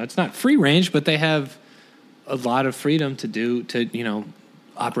of, it's not free range, but they have a lot of freedom to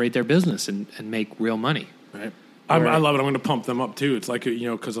operate their business and make real money. Right. I love it. I'm going to pump them up too. It's like,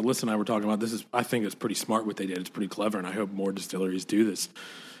 because Alyssa and I were talking about this, I think it's pretty smart what they did. It's pretty clever, and I hope more distilleries do this.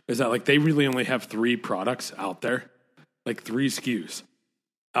 Is that like they really only have 3 products out there, like 3 SKUs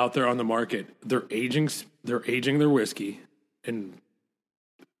out there on the market. They're aging their whiskey in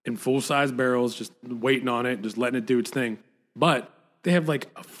full-size barrels, just waiting on it, just letting it do its thing. But they have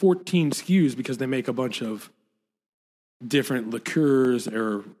like 14 SKUs because they make a bunch of different liqueurs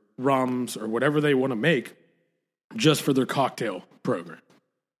or rums or whatever they want to make just for their cocktail program.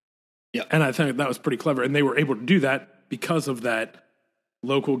 Yeah. And I think that was pretty clever. And they were able to do that because of that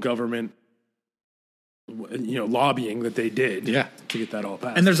local government lobbying that they did to get that all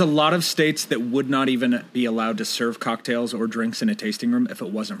passed. And there's a lot of states that would not even be allowed to serve cocktails or drinks in a tasting room if it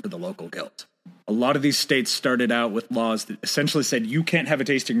wasn't for the local guild. A lot of these states started out with laws that essentially said you can't have a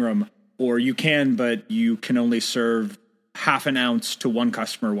tasting room, or you can, but you can only serve half an ounce to one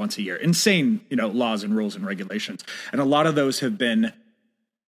customer once a year. Insane, laws and rules and regulations. And a lot of those have been,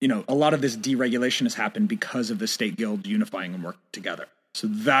 a lot of this deregulation has happened because of the state guild unifying and working together. So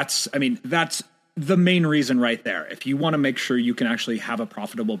that's the main reason right there. If you want to make sure you can actually have a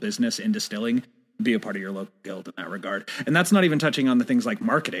profitable business in distilling, be a part of your local guild in that regard. And that's not even touching on the things like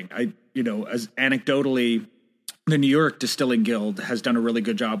marketing. As anecdotally, the New York Distilling Guild has done a really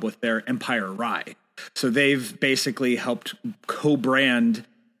good job with their Empire Rye. So they've basically helped co-brand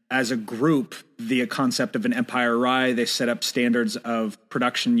as a group the concept of an Empire Rye. They set up standards of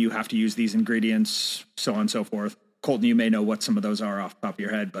production. You have to use these ingredients, so on and so forth. Colton, you may know what some of those are off the top of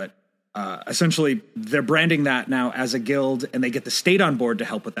your head, but essentially they're branding that now as a guild, and they get the state on board to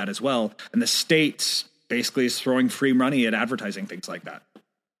help with that as well. And the state basically is throwing free money at advertising things like that.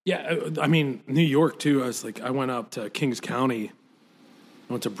 Yeah, I mean, New York, too. I went up to Kings County.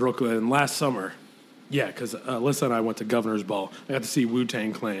 I went to Brooklyn last summer. Yeah, because Alyssa and I went to Governor's Ball. I got to see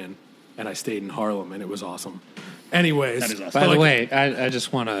Wu-Tang Clan, and I stayed in Harlem, and it was awesome. Anyways. That is awesome. By the way, I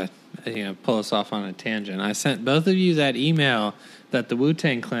just want to pull us off on a tangent. I sent both of you that email that the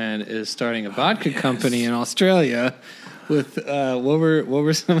Wu-Tang Clan is starting a vodka company in Australia with, what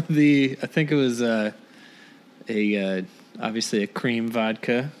were some of the, I think it was obviously a cream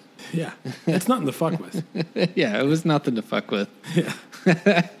vodka. Yeah, it's nothing to fuck with. Yeah, it was nothing to fuck with.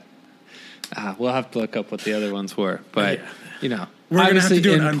 Yeah. We'll have to look up what the other ones were, but we're going to have to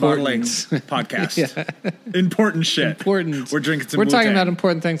do an unbottling podcast. Yeah. Important shit. Important. We're drinking some We're Wu-Tang. talking about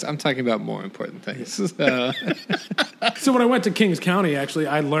important things. I'm talking about more important things. So. So when I went to Kings County, actually,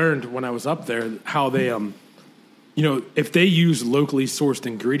 I learned when I was up there how they, if they use locally sourced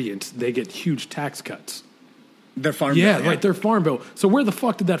ingredients, they get huge tax cuts. Their farm bill. Yeah, right, their farm bill. So where the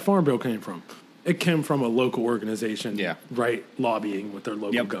fuck did that farm bill come from? It came from a local organization, right, lobbying with their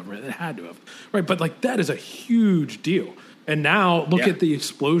local government. It had to have. Right, but that is a huge deal. And now look at the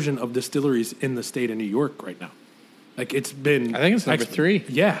explosion of distilleries in the state of New York right now. It's been... I think it's number 3.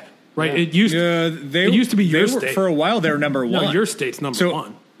 Yeah, right. Yeah. It used to be your state. For a while, they were number 1. No, your state's number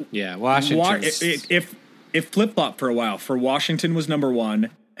 1. Yeah, Washington. If flip-flop for a while, for Washington was number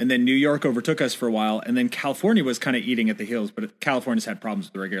 1, and then New York overtook us for a while, and then California was kind of eating at the heels, but California's had problems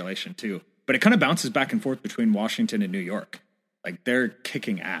with the regulation too. But it kind of bounces back and forth between Washington and New York. They're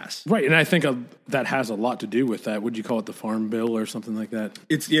kicking ass. Right, and I think that has a lot to do with that. Would you call it the Farm Bill or something like that?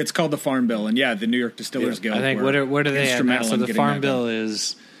 It's called the Farm Bill, and the New York Distillers Guild. I think what are they at now? So the Farm Bill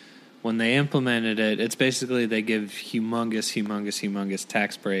is, when they implemented it, it's basically they give humongous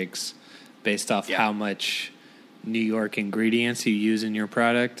tax breaks based off how much New York ingredients you use in your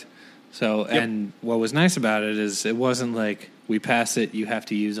product. So, and what was nice about it is it wasn't like we pass it, you have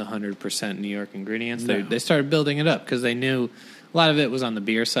to use 100% New York ingredients. No. They started building it up because they knew a lot of it was on the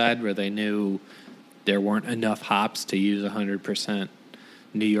beer side where they knew there weren't enough hops to use 100%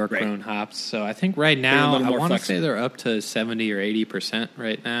 New York grown hops. So I think right now, I want to say they're up to 70 or 80%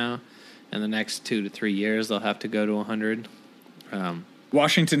 right now. In the next 2 to 3 years, they'll have to go to 100.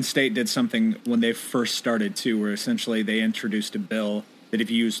 Washington State did something when they first started too, where essentially they introduced a bill that if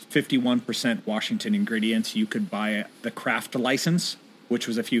you used 51% Washington ingredients, you could buy the craft license, which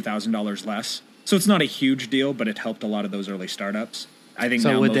was a few $1,000s less. So it's not a huge deal, but it helped a lot of those early startups. I think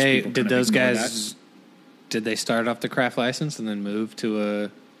so. Now Would most they? people Did kind of those ignore guys? Did they start off the craft license and then move to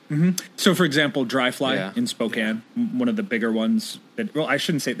a? Mm-hmm. So, for example, Dry Fly in Spokane, one of the bigger ones. I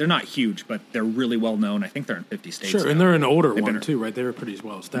shouldn't say they're not huge, but they're really well known. I think they're in 50 states. Sure, now. and they're an older one too, right? They were pretty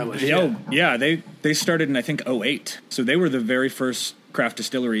well established. They started in I think 2008. So they were the very first craft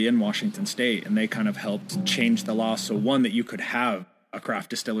distillery in Washington State, and they kind of helped change the law. So one, that you could have a craft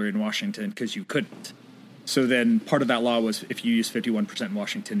distillery in Washington because you couldn't. So then part of that law was if you use 51%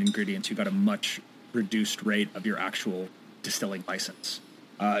 Washington ingredients, you got a much reduced rate of your actual distilling license.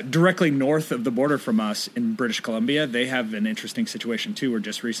 Directly north of the border from us in British Columbia, they have an interesting situation too, where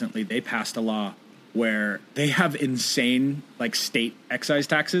just recently they passed a law where they have insane state excise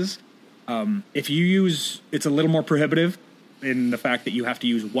taxes. If you use, it's a little more prohibitive in the fact that you have to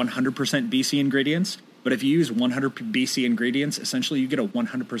use 100% BC ingredients. But if you use 100 BC ingredients, essentially you get a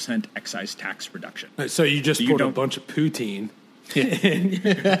 100% excise tax reduction. So you just put a bunch of poutine.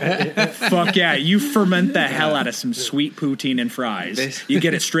 Fuck yeah, you ferment the hell out of some sweet poutine and fries. You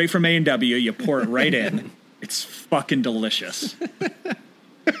get it straight from A&W, you pour it right in. It's fucking delicious.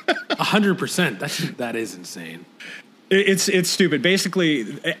 100%. That is insane. It's stupid.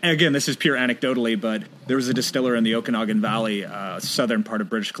 Basically, again, this is pure anecdotally, but there was a distiller in the Okanagan Valley, southern part of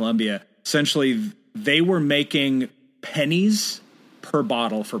British Columbia. Essentially, they were making pennies per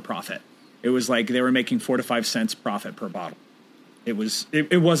bottle for profit. It was like they were making 4 to 5 cents profit per bottle. It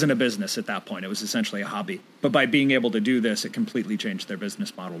wasn't a business at that point. It was essentially a hobby. But by being able to do this, it completely changed their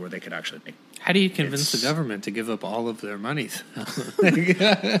business model where they could actually make. How do you convince the government to give up all of their money?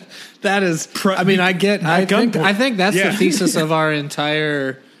 That is, I mean, I think that's the thesis of our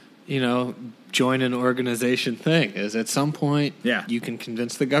entire, join an organization thing. Is at some point, you can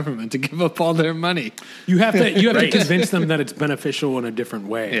convince the government to give up all their money. You have to convince them that it's beneficial in a different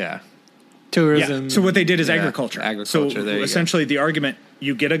way. Yeah. Tourism. Yeah. So what they did is agriculture. Agriculture. So essentially, the argument,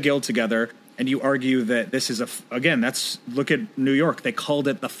 you get a guild together and you argue that this is look at New York. They called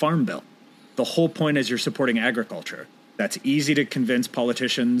it the Farm Bill. The whole point is you're supporting agriculture. That's easy to convince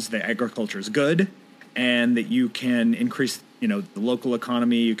politicians that agriculture is good and that you can increase, the local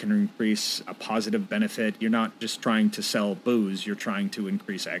economy. You can increase a positive benefit. You're not just trying to sell booze. You're trying to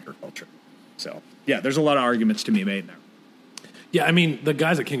increase agriculture. So, there's a lot of arguments to be made there. Yeah, I mean, the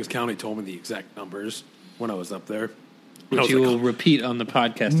guys at Kings County told me the exact numbers when I was up there. Which you will repeat on the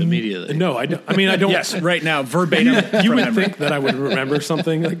podcast immediately. No, I don't. I mean, I don't. Yes, right now, verbatim. You would think that I would remember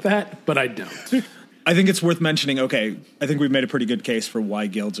something like that, but I don't. I think it's worth mentioning, I think we've made a pretty good case for why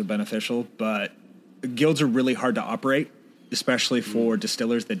guilds are beneficial, but guilds are really hard to operate, especially for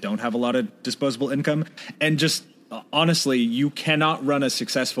distillers that don't have a lot of disposable income. And just honestly, you cannot run a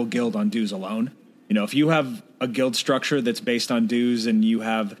successful guild on dues alone. If you have a guild structure that's based on dues and you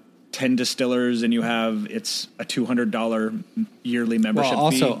have 10 distillers and it's a $200 yearly membership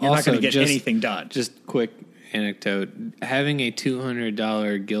fee, you're not going to get anything done. Just quick anecdote. Having a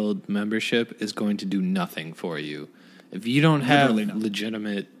 $200 guild membership is going to do nothing for you. If you don't have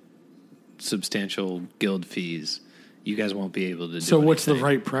legitimate, substantial guild fees, you guys won't be able to do So anything. What's the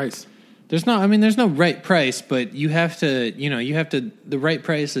right price? There's no right price, but you have to, the right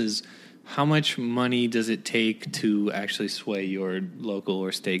price is how much money does it take to actually sway your local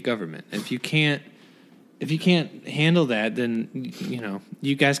or state government? If you can't handle that, then,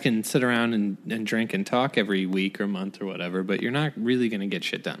 you guys can sit around and drink and talk every week or month or whatever, but you're not really going to get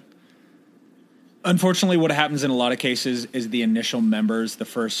shit done. Unfortunately, what happens in a lot of cases is the initial members, the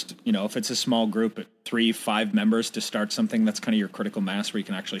first, if it's a small group, 3-5 members to start something, that's kind of your critical mass where you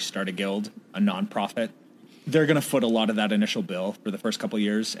can actually start a guild, a nonprofit. They're going to foot a lot of that initial bill for the first couple of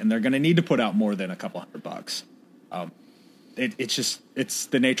years, and they're going to need to put out more than a couple $100. It's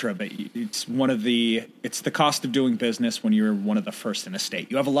the nature of it. It's the cost of doing business when you're one of the first in a state.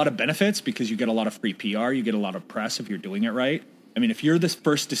 You have a lot of benefits because you get a lot of free PR, you get a lot of press if you're doing it right. I mean, if you're the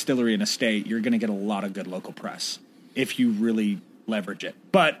first distillery in a state, you're going to get a lot of good local press if you really leverage it.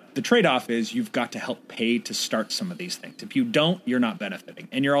 But the trade-off is you've got to help pay to start some of these things. If you don't, you're not benefiting.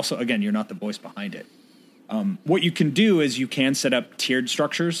 And you're also, again, you're not the voice behind it. What you can do is you can set up tiered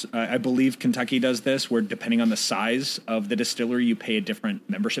structures. I believe Kentucky does this, where depending on the size of the distillery, you pay a different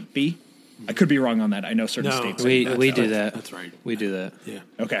membership fee. I could be wrong on that. I know certain states. We do that. That's right. We do that. Yeah.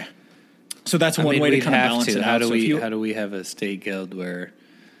 Okay. So that's one way to kind of balance it out. How do we have a state guild where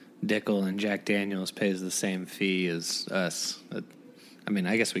Dickel and Jack Daniels pays the same fee as us?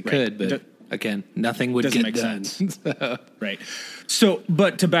 I guess we could, but again, nothing would get done. Sense. Right. So,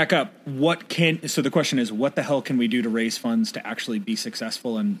 but to back up, so the question is, what the hell can we do to raise funds to actually be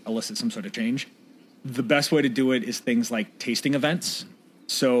successful and elicit some sort of change? The best way to do it is things like tasting events.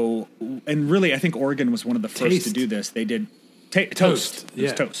 So, and really, I think Oregon was one of the first to do this. They did toast. It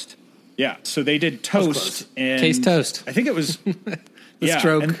was toast. Yeah. So they did toast and taste toast. I think it was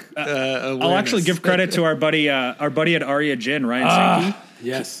stroke. And, I'll actually give credit to our buddy at Aria Gin, Ryan Sankey.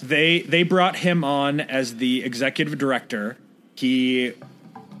 Yes. They brought him on as the executive director. He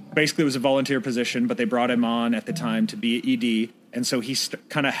basically was a volunteer position, but they brought him on at the time to be ED. And so he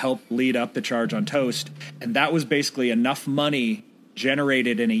kind of helped lead up the charge on toast. And that was basically enough money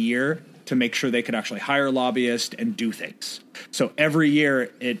generated in a year to make sure they could actually hire lobbyists and do things. So every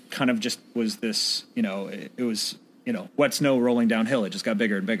year it kind of just was this, it was, wet snow rolling downhill. It just got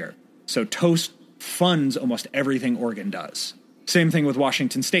bigger and bigger. So toast funds almost everything Oregon does. Same thing with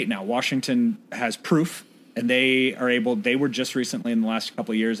Washington State now. Washington has proof, and they were just recently in the last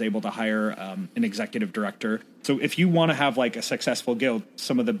couple of years able to hire an executive director. So if you want to have like a successful guild,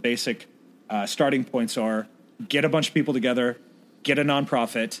 some of the basic starting points are get a bunch of people together, get a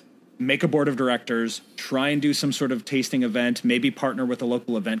nonprofit, make a board of directors, try and do some sort of tasting event, maybe partner with a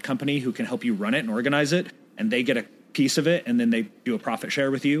local event company who can help you run it and organize it, and they get a piece of it, and then they do a profit share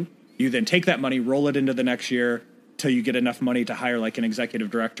with you. You then take that money, roll it into the next year till you get enough money to hire like an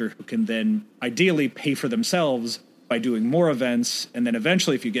executive director who can then ideally pay for themselves by doing more events. And then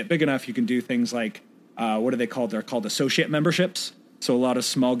eventually, if you get big enough, you can do things like, what are they called? They're called associate memberships. So a lot of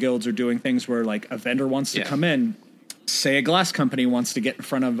small guilds are doing things where like a vendor wants to come in, say a glass company wants to get in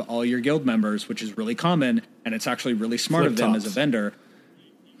front of all your guild members, which is really common. And it's actually really smart of them as a vendor.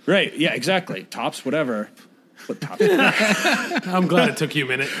 Right. Yeah, exactly. Tops, whatever. Tops. I'm glad it took you a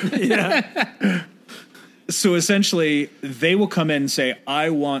minute. Yeah. So essentially, they will come in and say, I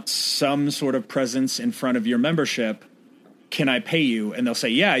want some sort of presence in front of your membership. can I pay you? And they'll say,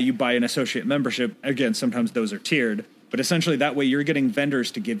 yeah, you buy an associate membership. Again, sometimes those are tiered, but essentially that way you're getting vendors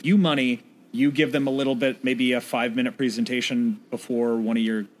to give you money. You give them a little bit, maybe a 5-minute presentation before one of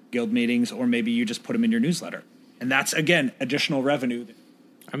your guild meetings, or maybe you just put them in your newsletter. And that's, again, additional revenue.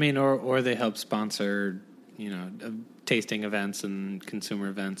 I mean, or they help sponsor, tasting events and consumer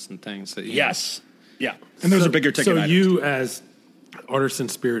events and things. That yes. Yeah. And those are bigger ticket items. So you, as Artisan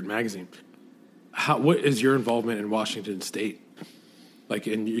Spirit Magazine, what is your involvement in Washington State? Like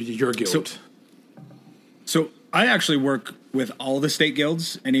in your guild? So I actually work with all the state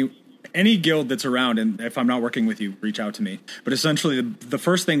guilds. Any guild that's around, and if I'm not working with you, reach out to me. But essentially, the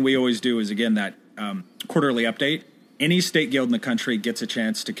first thing we always do is, again, that quarterly update. Any state guild in the country gets a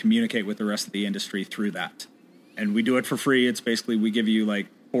chance to communicate with the rest of the industry through that. And we do it for free. It's basically, we give you like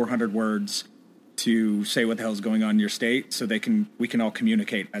 400 words to say what the hell is going on in your state, so we can all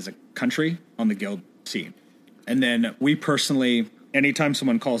communicate as a country on the guild scene. And then we personally, anytime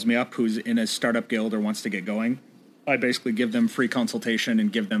someone calls me up who's in a startup guild or wants to get going, I basically give them free consultation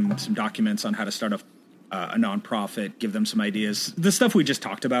and give them some documents on how to start a nonprofit, give them some ideas. The stuff we just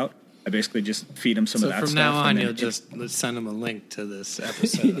talked about, I basically just feed them some of that stuff. So from now on, you'll just send them a link to this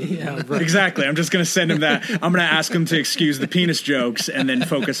episode. Yeah, right. Exactly. I'm just going to send them that. I'm going to ask them to excuse the penis jokes and then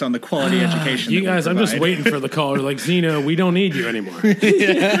focus on the quality education. You guys, I'm just waiting for the caller like, Zeno, we don't need you anymore.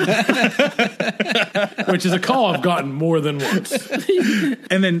 Which is a call I've gotten more than once.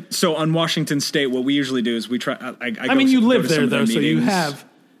 And then, so on Washington State, what we usually do is we try. I mean, you live there, though, so you have.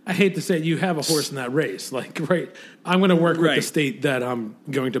 I hate to say it, you have a horse in that race. Like, right, I'm going to work with the state that I'm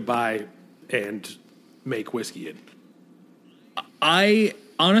going to buy and make whiskey in.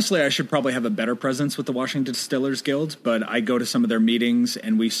 Honestly, I should probably have a better presence with the Washington Distillers Guild, but I go to some of their meetings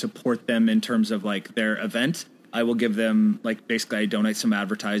and we support them in terms of like their event. I will give them, like, basically I donate some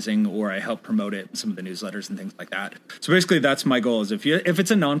advertising or I help promote it in some of the newsletters and things like that. So basically that's my goal, is if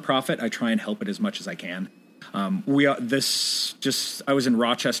it's a nonprofit, I try and help it as much as I can. I was in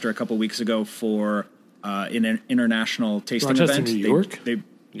Rochester a couple weeks ago for in an international tasting event. New York?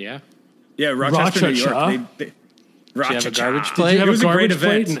 Rochester, New York. Rochester. Did you have a garbage Did plate? you have It was a a great garbage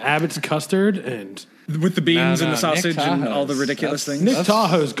plate event. and Abbott's custard and With the beans and the Nick sausage and all the Tahoe's. ridiculous things. Nick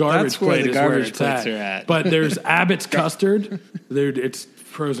Tahoe's garbage that's where plate the is where garbage it's plates at. are at. But there's Abbott's custard. It's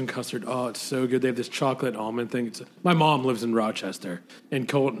frozen custard. Oh, it's so good. They have this chocolate almond thing. My mom lives in Rochester and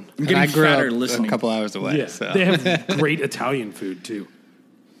Colton. I'm getting I grew fatter up listening. a couple hours away. Yeah, So. they have great Italian food too.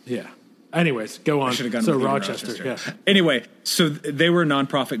 Yeah. Anyways, go on. Should have gone So with you in Rochester, yeah. Anyway, so they were a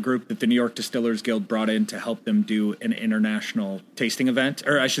nonprofit group that the New York Distillers Guild brought in to help them do an international tasting event,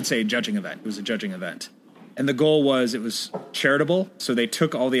 or I should say judging event. It was a judging event. And the goal was, it was charitable, so they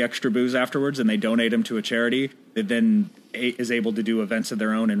took all the extra booze afterwards and they donate them to a charity that then is able to do events of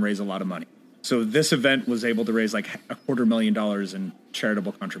their own and raise a lot of money. So this event was able to raise like $250,000 in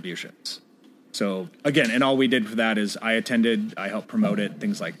charitable contributions. So again, and all we did for that is I attended, I helped promote it,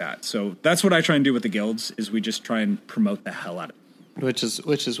 things like that. So that's what I try and do with the guilds, is we just try and promote the hell out of it. Which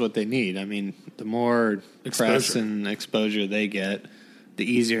is what they need. I mean, the more press and exposure they get, the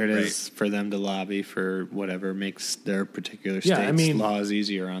easier it is for them to lobby for whatever makes their particular state's laws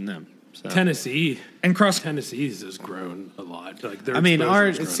easier on them. So. Tennessee's has grown a lot. Like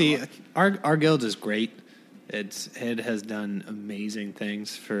our guild is great. It has done amazing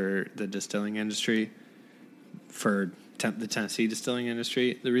things for the distilling industry, for the Tennessee distilling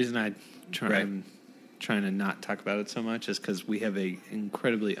industry. The reason I'm trying to not talk about it so much is because we have a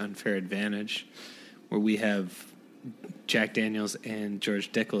incredibly unfair advantage where we have Jack Daniels and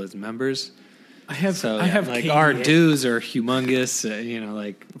George Dickel as members. I have like our dues are humongous.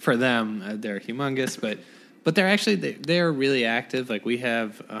 Like for them, they're humongous, but they're actually they're really active. Like we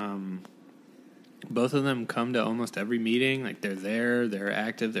have both of them come to almost every meeting. Like they're there, they're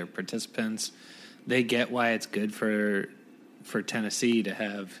active, they're participants. They get why it's good for Tennessee to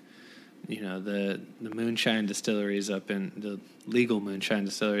have the moonshine distilleries up in the legal moonshine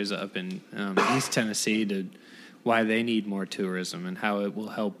distilleries up in East Tennessee, to why they need more tourism and how it will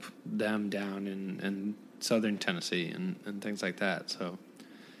help them down in southern Tennessee and things like that. So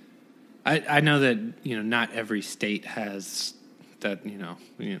I know that not every state has that.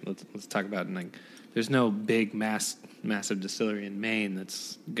 Let's talk about it. Like there's no big massive distillery in Maine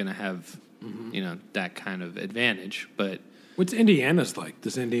that's gonna have that kind of advantage. But what's Indiana's like?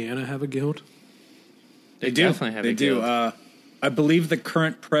 Does Indiana have a guild? They definitely have a guild. They do. I believe the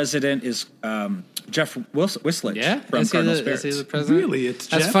current president is Jeff Whistlich from Cardinal Spirits. Is he the president? Really? It's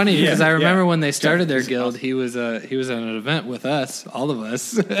That's Jeff? funny because I remember when they started their Jeff is guild, awesome. he was at an event with us, all of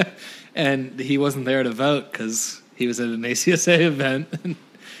us, and he wasn't there to vote because he was at an ACSA event.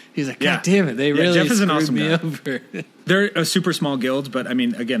 He's like, God damn it, they really Jeff is an screwed awesome me guy. over. They're a super small guild, but I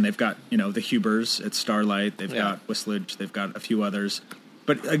mean, again, they've got, the Hubers at Starlight, they've got Whistlage, they've got a few others.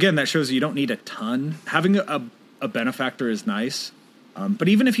 But again, that shows you don't need a ton. Having a benefactor is nice. But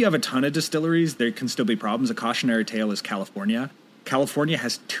even if you have a ton of distilleries, there can still be problems. A cautionary tale is California. California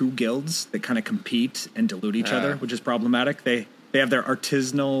has 2 guilds that kind of compete and dilute each other, which is problematic. They have their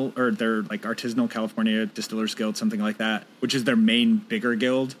artisanal California Distillers Guild, something like that, which is their main bigger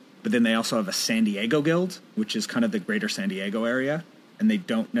guild. But then they also have a San Diego guild, which is kind of the greater San Diego area, and they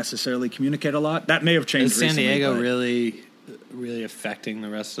don't necessarily communicate a lot. That may have changed. Is San recently, Diego but really affecting the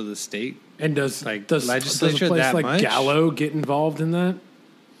rest of the state? And does legislature a place that like much? Gallo get involved in that?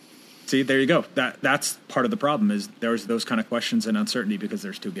 See, there you go. That's part of the problem is there's those kind of questions and uncertainty because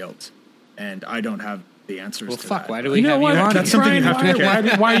there's 2 guilds, and I don't have the answers. Well, to fuck. that. Why do we have you on? That's something you have to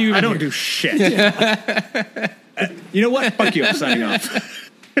care. Why are you? I don't do shit. You know what? Fuck you. I'm signing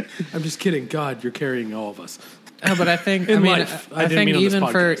off. I'm just kidding. God, you're carrying all of us. No, but I think I think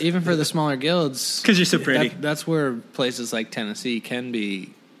even for the smaller guilds, because you're so pretty. That's where places like Tennessee can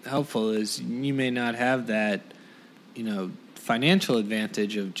be helpful. Is you may not have that, financial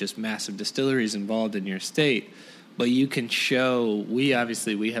advantage of just massive distilleries involved in your state, but you can show. We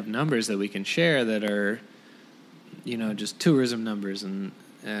have numbers that we can share that are, just tourism numbers and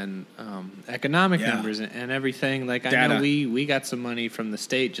economic numbers and everything. Like Data. I know we got some money from the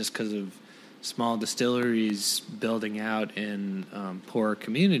state just because of small distilleries building out in poorer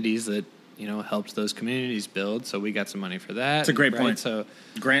communities that helped those communities build. So we got some money for that. That's a great point. So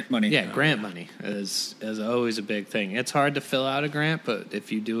grant money, grant money is always a big thing. It's hard to fill out a grant, but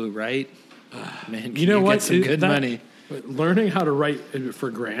if you do it right, man, you get some good money. Learning how to write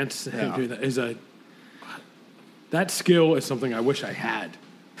for grants that skill is something I wish I had.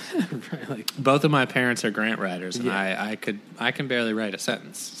 Right, both of my parents are grant writers, and I can barely write a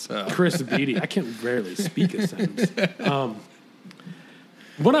sentence. So Chris Beatty, I can barely speak a sentence.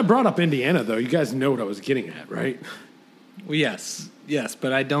 When I brought up Indiana, though, you guys know what I was getting at, right? Well, yes,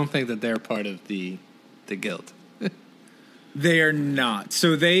 but I don't think that they're part of the guild. They are not.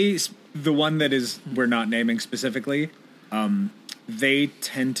 So the one that is we're not naming specifically. They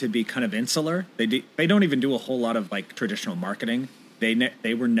tend to be kind of insular. They don't even do a whole lot of like traditional marketing.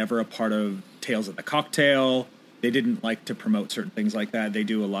 They were never a part of Tales of the Cocktail. They didn't like to promote certain things like that. They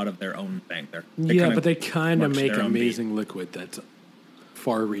do a lot of their own thing. But they kind of make amazing liquid that's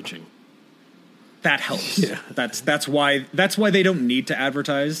far-reaching. That helps. Yeah. That's why they don't need to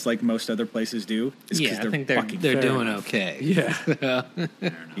advertise like most other places do. I think they're doing okay.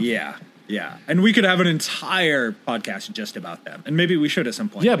 Yeah. Yeah, and we could have an entire podcast just about them, and maybe we should at some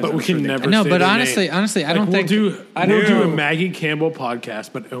point. Yeah, but we can never. No, but honestly, I don't think we'll do a Maggie Campbell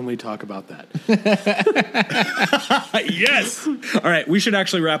podcast, but only talk about that. Yes. All right, we should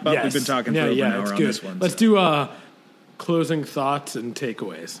actually wrap up. Yes. We've been talking for over an hour on this one. Let's do closing thoughts and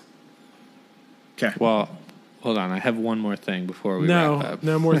takeaways. Okay. Well, hold on. I have one more thing before we wrap up.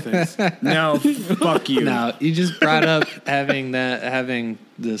 No more things. No, fuck you. No, you just brought up having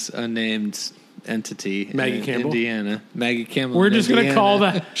this unnamed entity Maggie Campbell? Indiana. Maggie Campbell. We're just going to call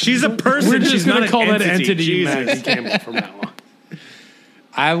that. She's a person. We're just She's going not to call an that entity Jesus. Maggie Campbell from now on.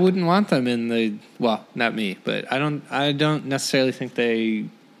 I wouldn't want them in the. Well, not me, but I don't necessarily think they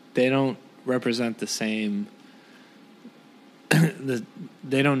don't represent the same.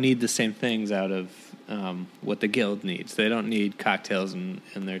 They don't need the same things out of what the guild needs. They don't need cocktails in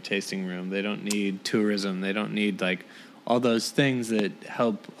their tasting room. They don't need tourism. They don't need like all those things that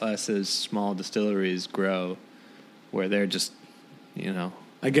help us as small distilleries grow, where they're just,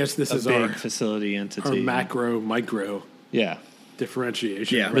 I guess this is big our facility entity, our macro micro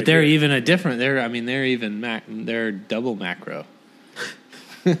differentiation. Yeah, but they're even a different. They're double macro.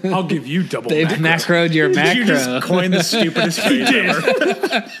 I'll give you double. They've macroed your macro. You just coined the stupidest phrase ever.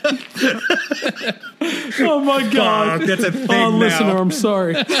 Oh my god, that's a thing now. Listener, I'm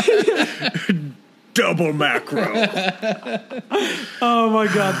sorry. Double macro. Oh my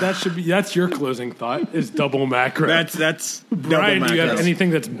god, that's your closing thought is double macro. That's Brian. Double do you have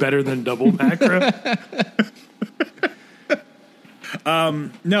anything that's better than double macro?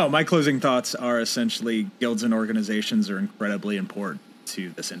 No, my closing thoughts are essentially guilds and organizations are incredibly important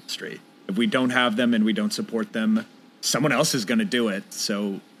to this industry. If we don't have them and we don't support them, someone else is going to do it.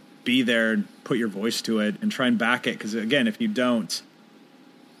 So be there, put your voice to it, and try and back it. Because again, if you don't,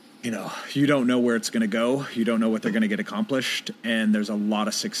 you don't know where it's going to go. You don't know what they're going to get accomplished. And there's a lot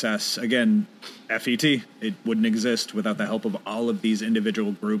of success. Again, FET, it wouldn't exist without the help of all of these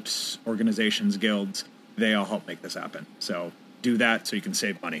individual groups, organizations, guilds. They all help make this happen. So do that so you can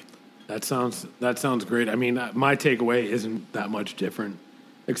save money. That sounds great. I mean, my takeaway isn't that much different.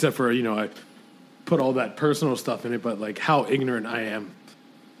 except for, I put all that personal stuff in it, but like how ignorant I am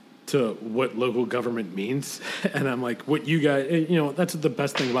to what local government means. And I'm like, what you guys, that's the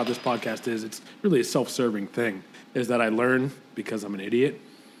best thing about this podcast is it's really a self-serving thing, is that I learn because I'm an idiot.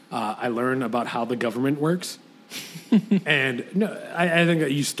 I learn about how the government works. And no, I think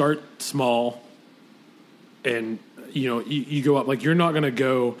that you start small and, you go up. Like, you're not going to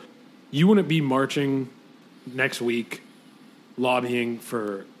go, you wouldn't be marching next week lobbying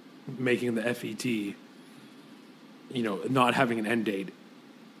for making the FET, not having an end date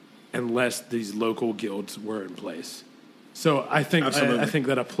unless these local guilds were in place. So I think I think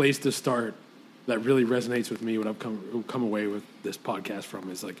that a place to start that really resonates with me, what I've come away with this podcast from,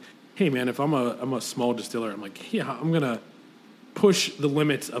 is like, hey man, if I'm a small distiller, I'm like, yeah, I'm gonna push the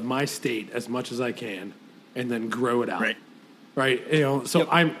limits of my state as much as I can, and then grow it out. Right. So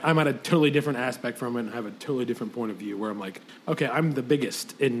yep. I'm at a totally different aspect from it and have a totally different point of view where I'm like, okay, I'm the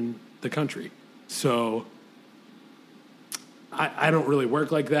biggest in the country. So I don't really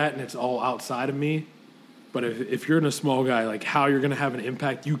work like that, and it's all outside of me. But if you're in a small guy, like how you're going to have an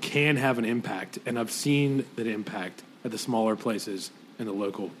impact, you can have an impact. And I've seen that impact at the smaller places in the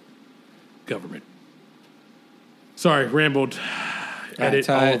local government. Sorry, rambled. Edit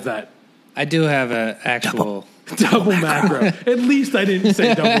all of that. I do have an actual... Double macro. At least I didn't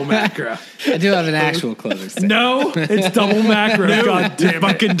say double macro. I do have an actual closing statement. No, it's double macro. No, God damn it.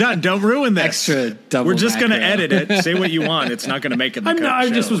 Fucking done. Don't ruin this. Extra double We're just going to macro. edit it. Say what you want. It's not going to make it the I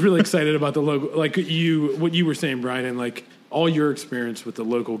show. just was really excited about the logo. Like what you were saying, Brian, and like all your experience with the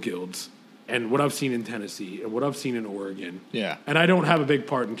local guilds and what I've seen in Tennessee and what I've seen in Oregon. Yeah. And I don't have a big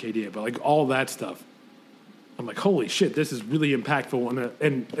part in KDA, but like all that stuff. I'm like, holy shit, this is really impactful.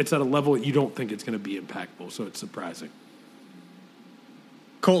 And it's at a level that you don't think it's going to be impactful. So it's surprising.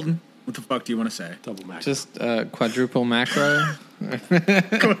 Colton, what the fuck do you want to say? Double macro. Just quadruple macro.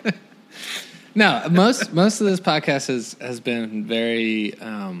 No, most of this podcast has been very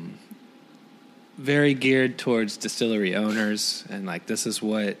very geared towards distillery owners, and like this is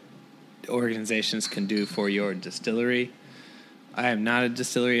what organizations can do for your distillery. I am not a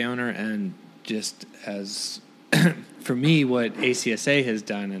distillery owner, and just as for me, what ACSA has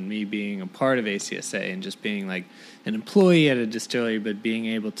done, and me being a part of ACSA, and just being like an employee at a distillery, but being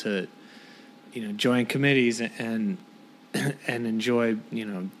able to, join committees and enjoy,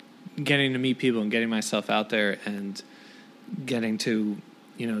 getting to meet people and getting myself out there and getting to,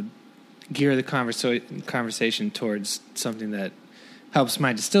 gear the conversation towards something that helps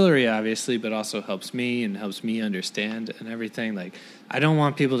my distillery, obviously, but also helps me and helps me understand and everything. Like, I don't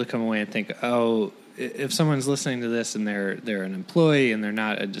want people to come away and think, oh, if someone's listening to this and they're an employee and they're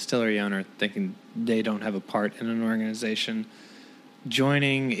not a distillery owner, thinking they don't have a part in an organization,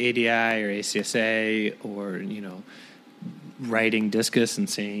 joining ADI or ACSA or, writing Discus and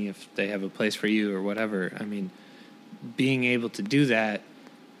seeing if they have a place for you or whatever. I mean, being able to do that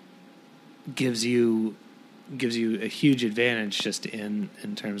gives you a huge advantage just in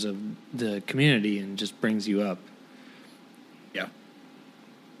terms of the community and just brings you up. Yeah.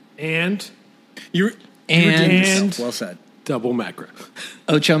 And well said. Double macro.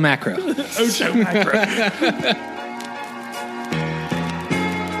 Ocho macro. Ocho macro.